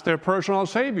as their personal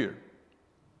Savior.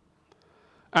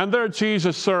 And there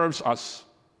Jesus serves us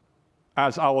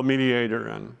as our mediator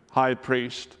and high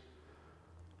priest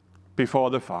before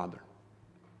the Father.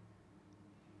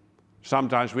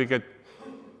 Sometimes we get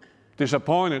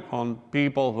disappointed on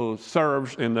people who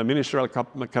serve in the ministerial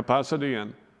capacity,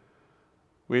 and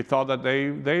we thought that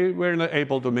they were not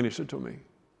able to minister to me.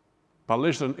 But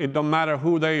listen, it don't matter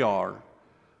who they are,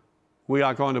 we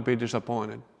are going to be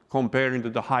disappointed comparing to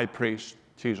the high priest,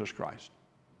 Jesus Christ.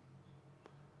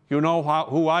 You know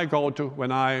who I go to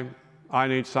when I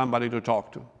need somebody to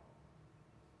talk to?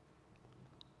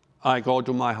 I go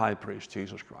to my high priest,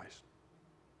 Jesus Christ.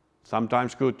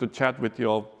 Sometimes good to chat with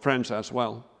your friends as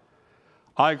well.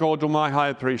 I go to my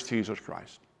high priest, Jesus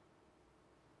Christ.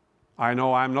 I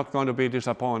know I'm not going to be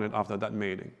disappointed after that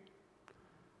meeting.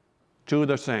 Do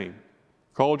the same.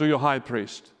 Go to your high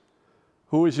priest,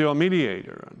 who is your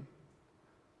mediator and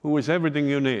who is everything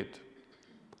you need.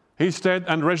 His death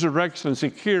and resurrection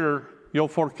secure your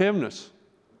forgiveness,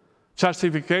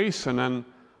 justification, and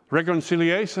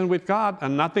reconciliation with God,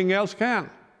 and nothing else can.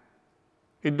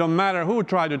 It don't matter who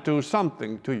tried to do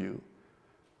something to you,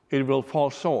 it will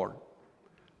fall short.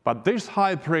 But this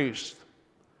high priest,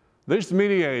 this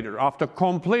mediator, after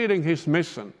completing his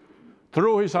mission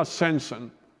through his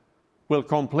ascension, will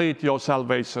complete your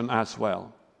salvation as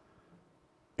well.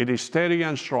 It is steady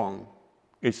and strong.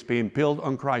 It's being built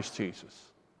on Christ Jesus.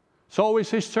 So is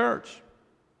his church.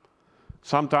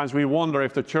 Sometimes we wonder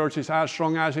if the church is as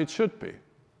strong as it should be.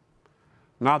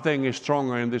 Nothing is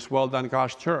stronger in this world than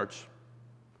God's church.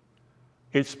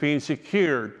 It's been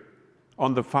secured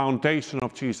on the foundation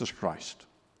of Jesus Christ.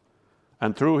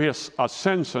 And through his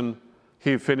ascension,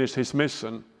 he finished his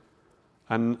mission.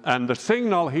 And the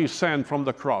signal he sent from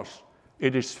the cross,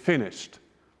 it is finished,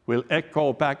 will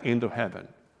echo back into heaven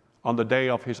on the day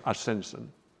of his ascension.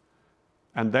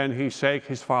 And then he shook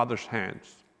his Father's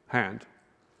hand.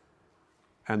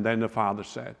 And then the Father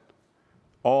said,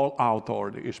 all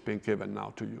authority is being given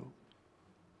now to you.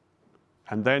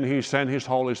 And then he sent his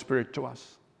Holy Spirit to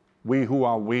us. We who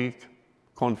are weak,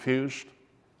 confused,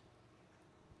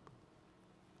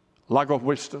 lack of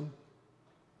wisdom.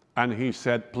 And he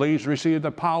said, please receive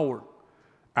the power.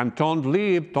 And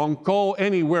don't go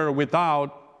anywhere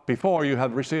before you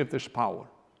have received this power.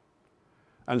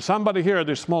 And somebody here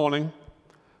this morning,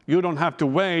 you don't have to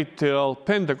wait till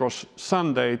Pentecost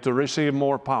Sunday to receive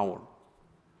more power.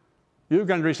 You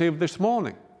can receive this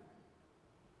morning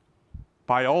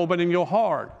by opening your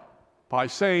heart, by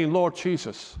saying, Lord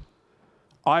Jesus,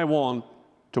 I want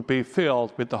to be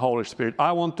filled with the Holy Spirit.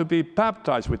 I want to be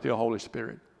baptized with the Holy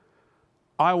Spirit.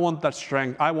 I want that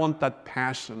strength. I want that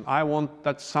passion. I want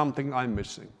that something I'm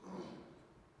missing.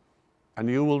 And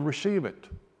you will receive it.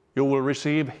 You will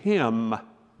receive Him,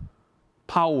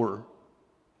 power,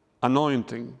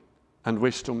 anointing, and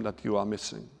wisdom that you are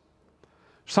missing.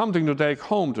 Something to take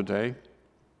home today.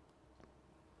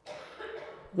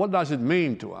 What does it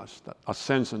mean to us that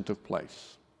ascension took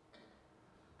place?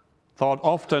 Thought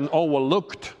often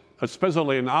overlooked,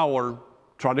 especially in our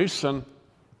tradition.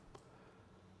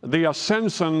 The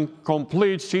ascension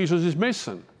completes Jesus'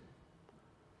 mission,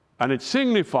 and it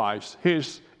signifies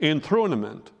his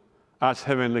enthronement as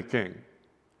heavenly king.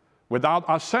 Without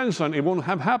ascension, it wouldn't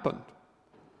have happened.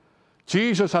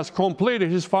 Jesus has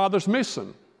completed his Father's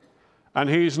mission, and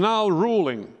he is now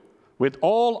ruling with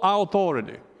all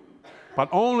authority, but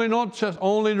not just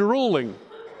only ruling,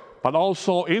 but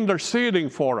also interceding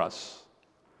for us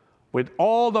with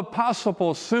all the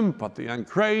possible sympathy and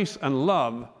grace and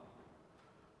love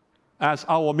as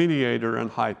our mediator and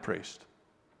high priest.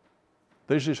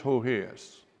 This is who he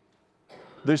is.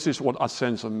 This is what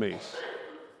ascension means.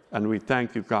 And we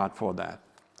thank you, God, for that.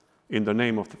 In the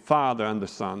name of the Father and the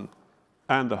Son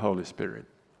and the Holy Spirit.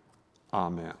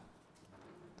 Amen.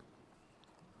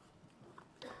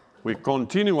 We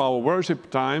continue our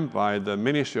worship time by the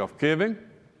ministry of giving.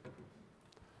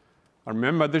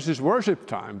 Remember, this is worship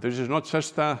time. This is not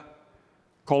just a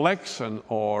collection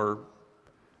or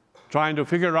trying to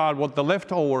figure out what the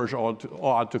leftovers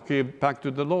are to give back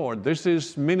to the Lord. This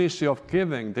is ministry of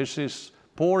giving. This is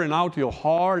pouring out your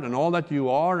heart and all that you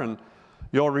are and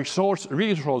your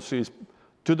resources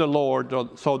to the Lord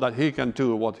so that he can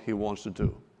do what he wants to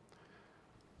do.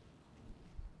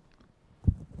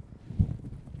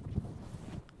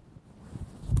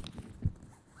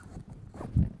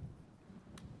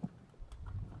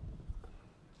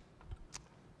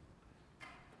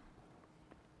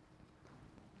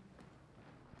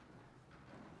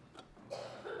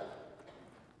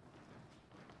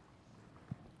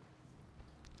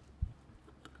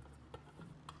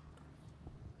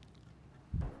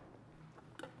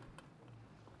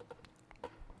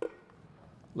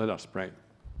 Let us pray.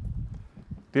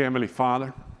 Dear Heavenly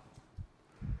Father,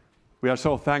 we are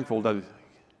so thankful that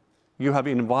you have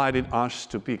invited us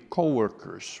to be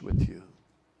co-workers with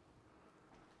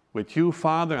you,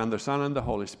 Father, and the Son, and the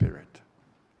Holy Spirit.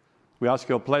 We ask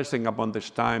your blessing upon this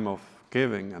time of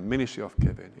giving and ministry of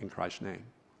giving. In Christ's name,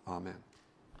 amen.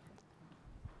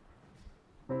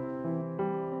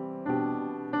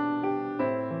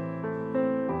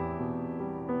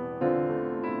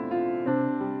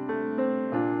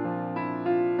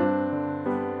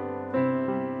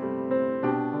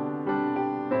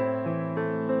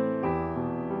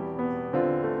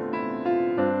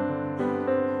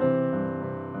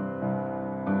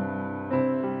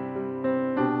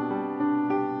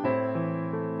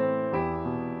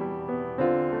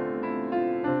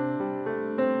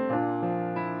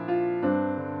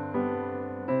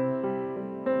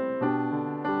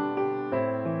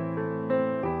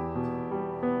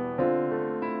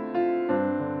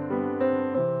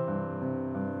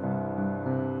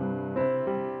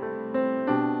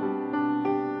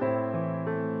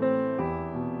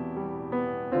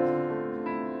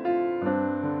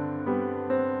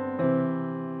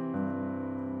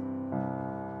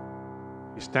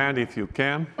 Stand if you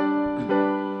can.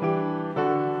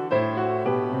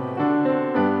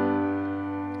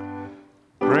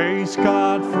 Praise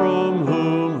God from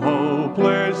whom all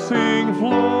blessings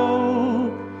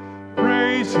flow.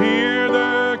 Praise here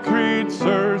the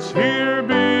creatures here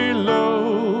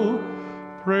below.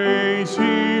 Praise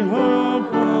him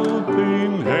above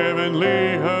in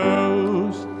heavenly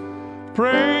hosts.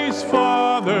 Praise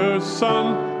Father,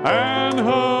 Son, and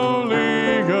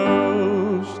Holy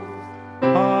Ghost.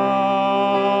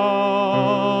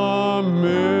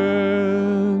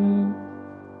 Amen.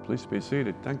 Please be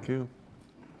seated. Thank you.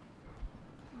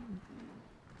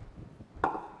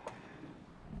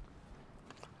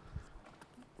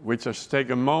 We just take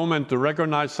a moment to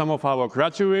recognize some of our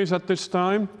graduates at this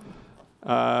time.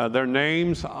 Their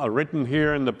names are written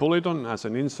here in the bulletin as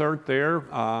an insert there.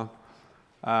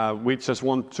 We just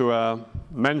want to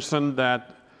mention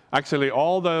that actually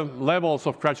all the levels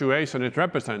of graduation is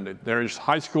represented. There is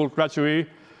high school graduate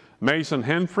Mason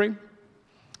Henry.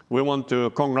 We want to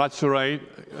congratulate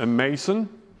Mason.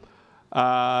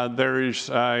 There is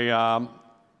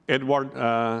Edward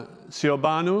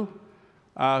Siobanu,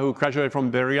 who graduated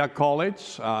from Berea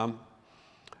College.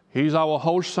 He's our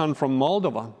host son from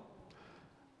Moldova.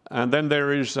 And then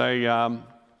there is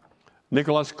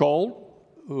Nicholas Gold,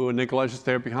 who Nicholas is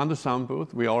there behind the sound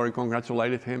booth. We already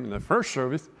congratulated him in the first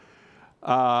service.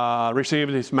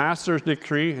 Received his master's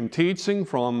degree in teaching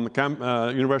from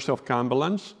University of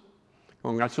Cumberland.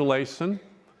 Congratulations.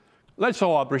 Let's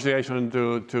show appreciation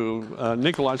to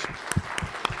Nicholas.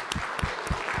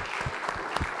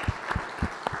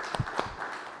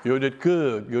 You did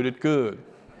good. You did good.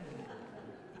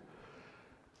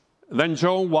 Then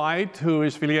Joe White, who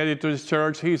is affiliated to this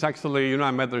church, he's actually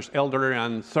United Methodist elder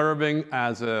and serving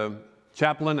as a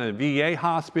chaplain at a VA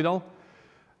hospital.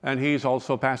 And he's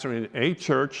also pastor in a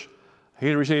church.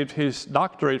 He received his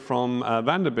doctorate from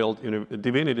Vanderbilt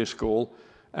Divinity School.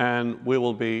 And we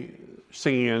will be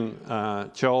seeing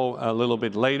Joe a little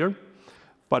bit later.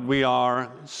 But we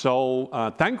are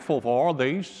so thankful for all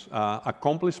these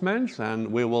accomplishments,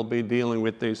 and we will be dealing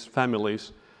with these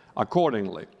families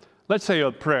accordingly. Let's say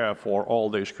a prayer for all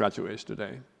these graduates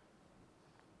today.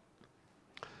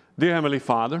 Dear Heavenly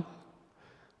Father,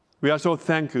 we are so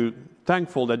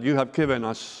thankful that you have given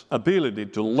us ability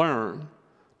to learn,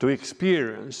 to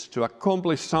experience, to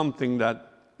accomplish something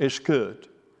that is good,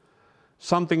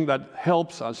 something that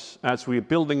helps us as we're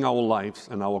building our lives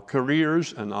and our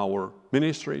careers and our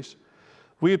ministries.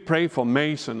 We pray for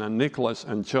Mason and Nicholas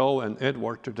and Joe and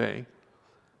Edward today.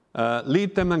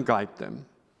 Lead them and guide them.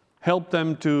 Help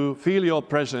them to feel your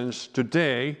presence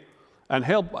today, and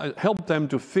help them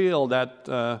to feel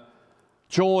that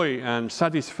joy and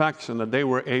satisfaction that they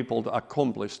were able to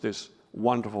accomplish this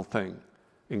wonderful thing.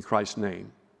 In Christ's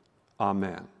name,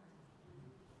 amen.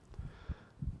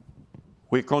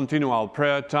 We continue our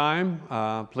prayer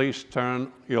time. Please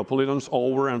turn your bulletins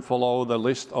over and follow the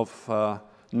list of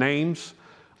names.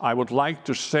 I would like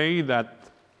to say that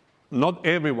not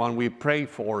everyone we pray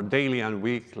for daily and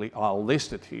weekly are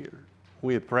listed here.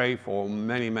 We pray for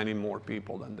many, many more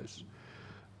people than this.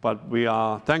 But we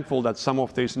are thankful that some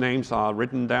of these names are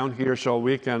written down here so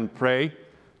we can pray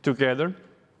together.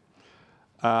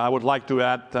 I would like to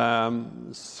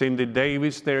add Cindy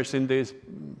Davis there. Cindy is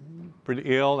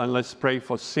pretty ill, and let's pray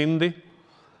for Cindy.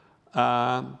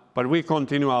 But we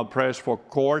continue our prayers for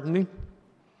Courtney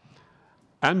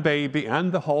and baby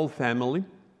and the whole family.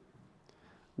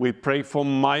 We pray for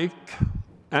Mike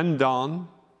and Don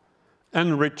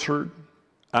and Richard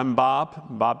and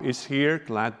Bob. Bob is here.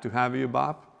 Glad to have you,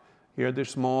 Bob, here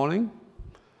this morning.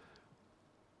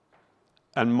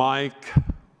 And Mike,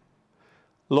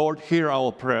 Lord, hear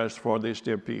our prayers for these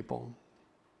dear people.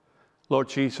 Lord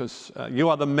Jesus, you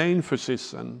are the main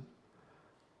physician.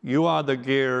 You are the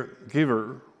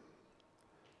giver.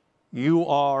 You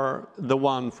are the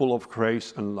one full of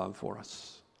grace and love for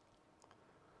us.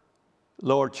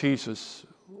 Lord Jesus,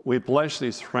 we bless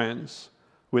these friends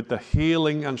with the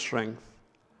healing and strength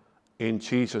in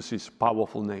Jesus'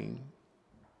 powerful name.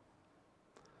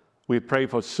 We pray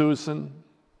for Susan,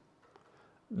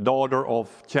 daughter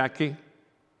of Jackie.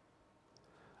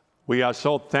 We are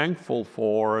so thankful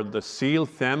for the Seal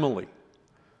family,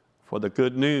 for the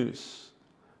good news,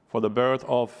 for the birth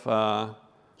of a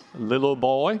little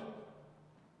boy,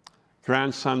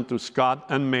 grandson to Scott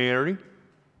and Mary.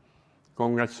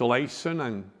 Congratulations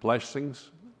and blessings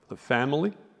to the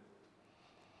family.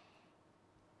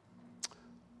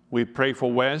 We pray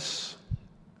for Wes,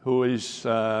 who is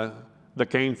the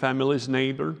Kane family's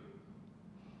neighbor.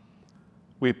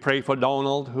 We pray for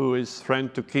Donald, who is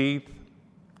friend to Keith.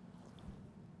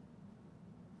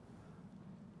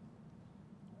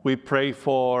 We pray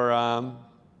for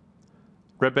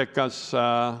Rebecca's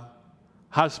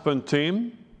husband,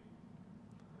 Tim.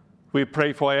 We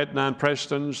pray for Edna and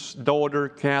Preston's daughter,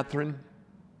 Catherine.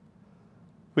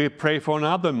 We pray for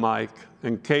another Mike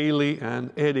and Kaylee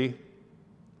and Eddie.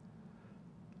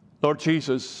 Lord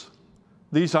Jesus,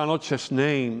 these are not just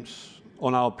names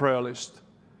on our prayer list.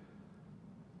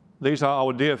 These are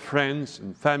our dear friends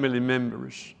and family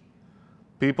members,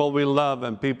 people we love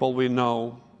and people we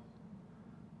know.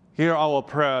 Hear our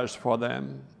prayers for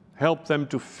them. Help them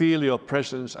to feel your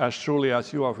presence as truly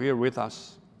as you are here with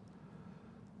us.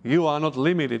 You are not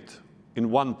limited in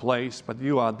one place, but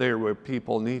you are there where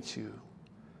people need you.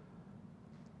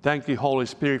 Thank you, Holy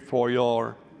Spirit, for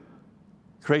your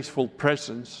graceful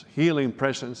presence, healing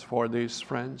presence for these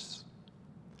friends.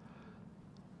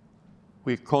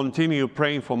 We continue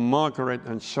praying for Margaret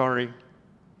and Shari,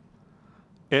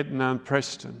 Edna and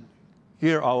Preston.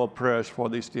 Hear our prayers for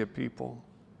these dear people.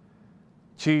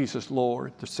 Jesus,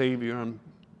 Lord, the Savior and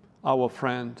our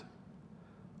friend.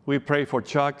 We pray for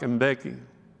Chuck and Becky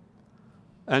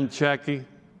and Jackie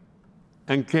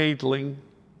and Caitlin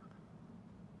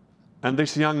and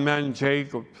this young man,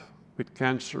 Jacob, with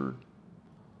cancer.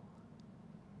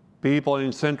 People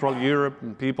in Central Europe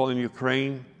and people in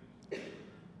Ukraine.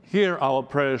 Hear our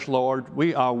prayers, Lord.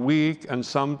 We are weak, and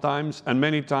sometimes, and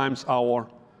many times, our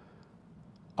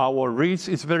reach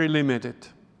is very limited.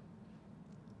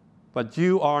 But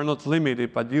you are not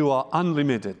limited, but you are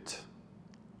unlimited.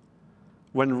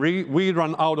 When we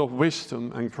run out of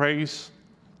wisdom and grace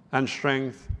and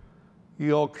strength,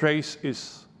 your grace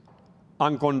is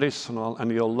unconditional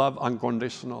and your love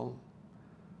unconditional.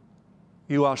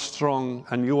 You are strong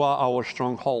and you are our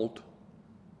stronghold.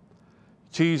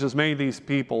 Jesus, may these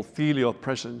people feel your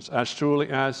presence as truly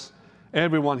as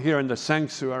everyone here in the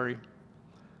sanctuary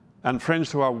and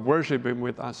friends who are worshiping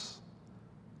with us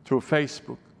through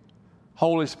Facebook.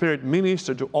 Holy Spirit,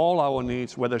 minister to all our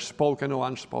needs, whether spoken or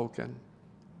unspoken.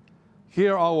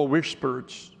 Hear our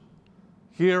whispers.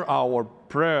 hear our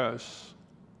prayers,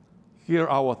 hear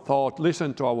our thoughts,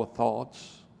 listen to our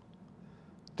thoughts.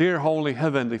 Dear Holy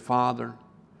Heavenly Father,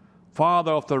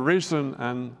 Father of the risen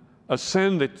and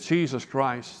ascended Jesus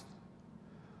Christ,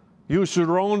 you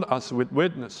surround us with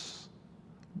witnesses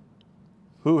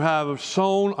who have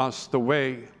shown us the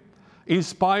way.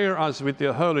 Inspire us with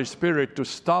your Holy Spirit to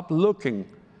stop looking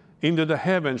into the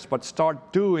heavens, but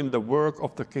start doing the work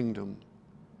of the kingdom.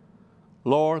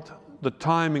 Lord, the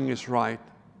timing is right,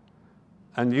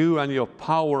 and you and your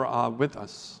power are with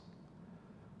us.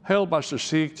 Help us to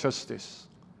seek justice,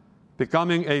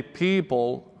 becoming a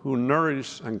people who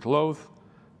nourish and clothe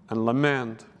and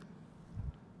lament.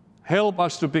 Help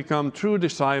us to become true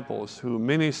disciples who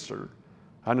minister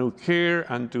and who care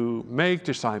and to make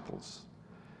disciples.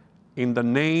 In the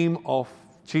name of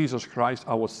Jesus Christ,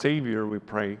 our Savior, we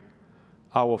pray.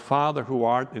 Our Father who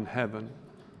art in heaven,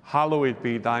 hallowed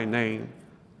be thy name.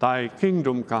 Thy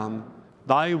kingdom come,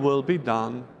 thy will be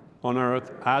done on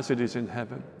earth as it is in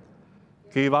heaven.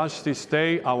 Give us this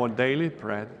day our daily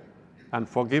bread, and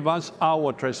forgive us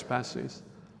our trespasses,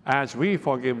 as we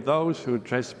forgive those who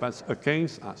trespass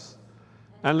against us.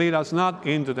 And lead us not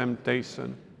into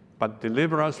temptation, but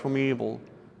deliver us from evil.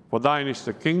 For thine is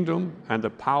the kingdom, and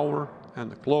the power,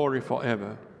 and the glory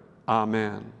forever.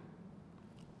 Amen.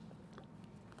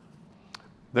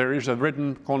 There is a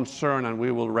written concern, and we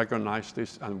will recognize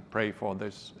this and pray for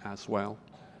this as well.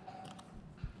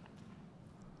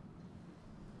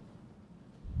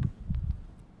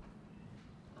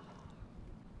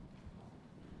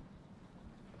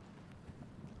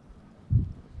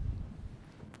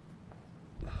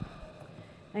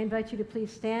 I invite you to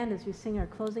please stand as we sing our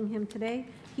closing hymn today.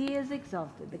 He is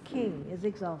exalted, the King is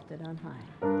exalted on high.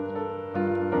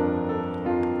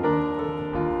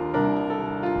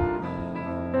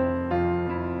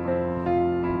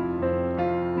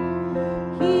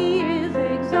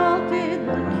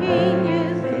 King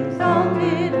is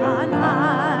exalted on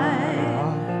high.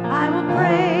 I will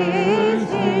praise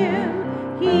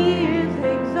him. He is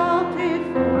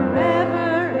exalted,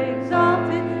 forever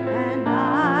exalted, and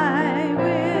I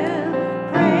will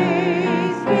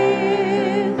praise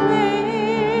his name.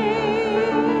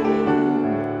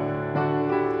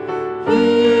 He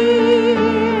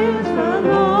is the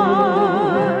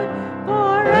Lord,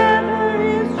 forever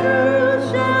his truth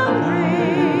shall reign.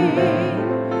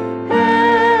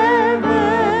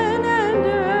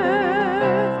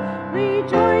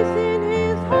 Rejoice in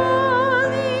his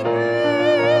holy name.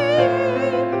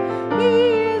 He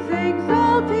is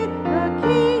exalted, the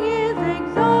King is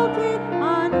exalted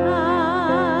on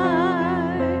high.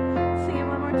 Sing it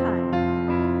one more time.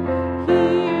 He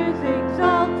is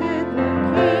exalted, the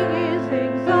King is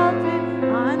exalted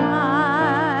on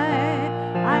high.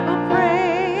 I will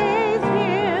praise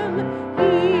him.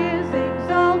 He is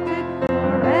exalted,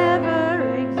 forever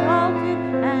exalted,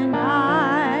 and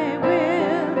I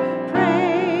will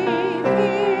praise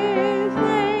his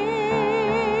name.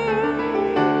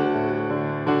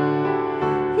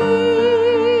 He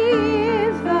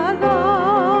is the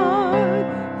Lord,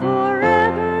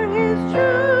 forever his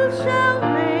truth shall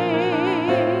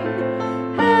reign.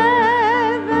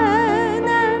 Heaven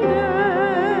and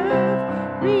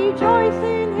earth rejoice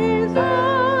in his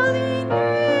holy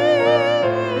name.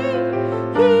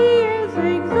 He is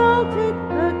exalted,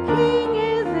 the King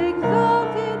is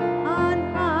exalted on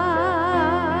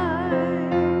high.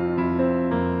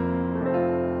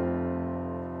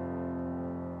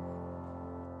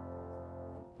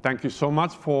 Thank you so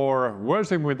much for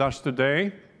worshiping with us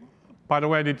today. By the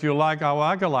way, did you like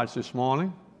our acolytes this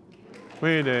morning?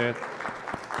 We did.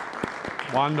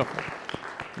 Wonderful.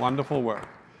 Wonderful work.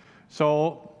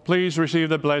 So please receive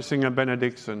the blessing and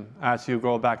benediction as you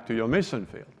go back to your mission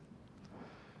field.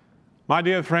 My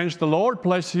dear friends, the Lord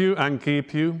bless you and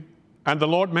keep you, and the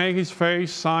Lord make his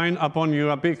face shine upon you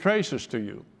and be gracious to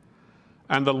you.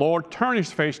 And the Lord turn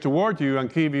his face toward you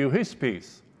and give you his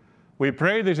peace. We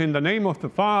pray this in the name of the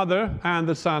Father, and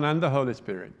the Son, and the Holy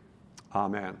Spirit.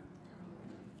 Amen.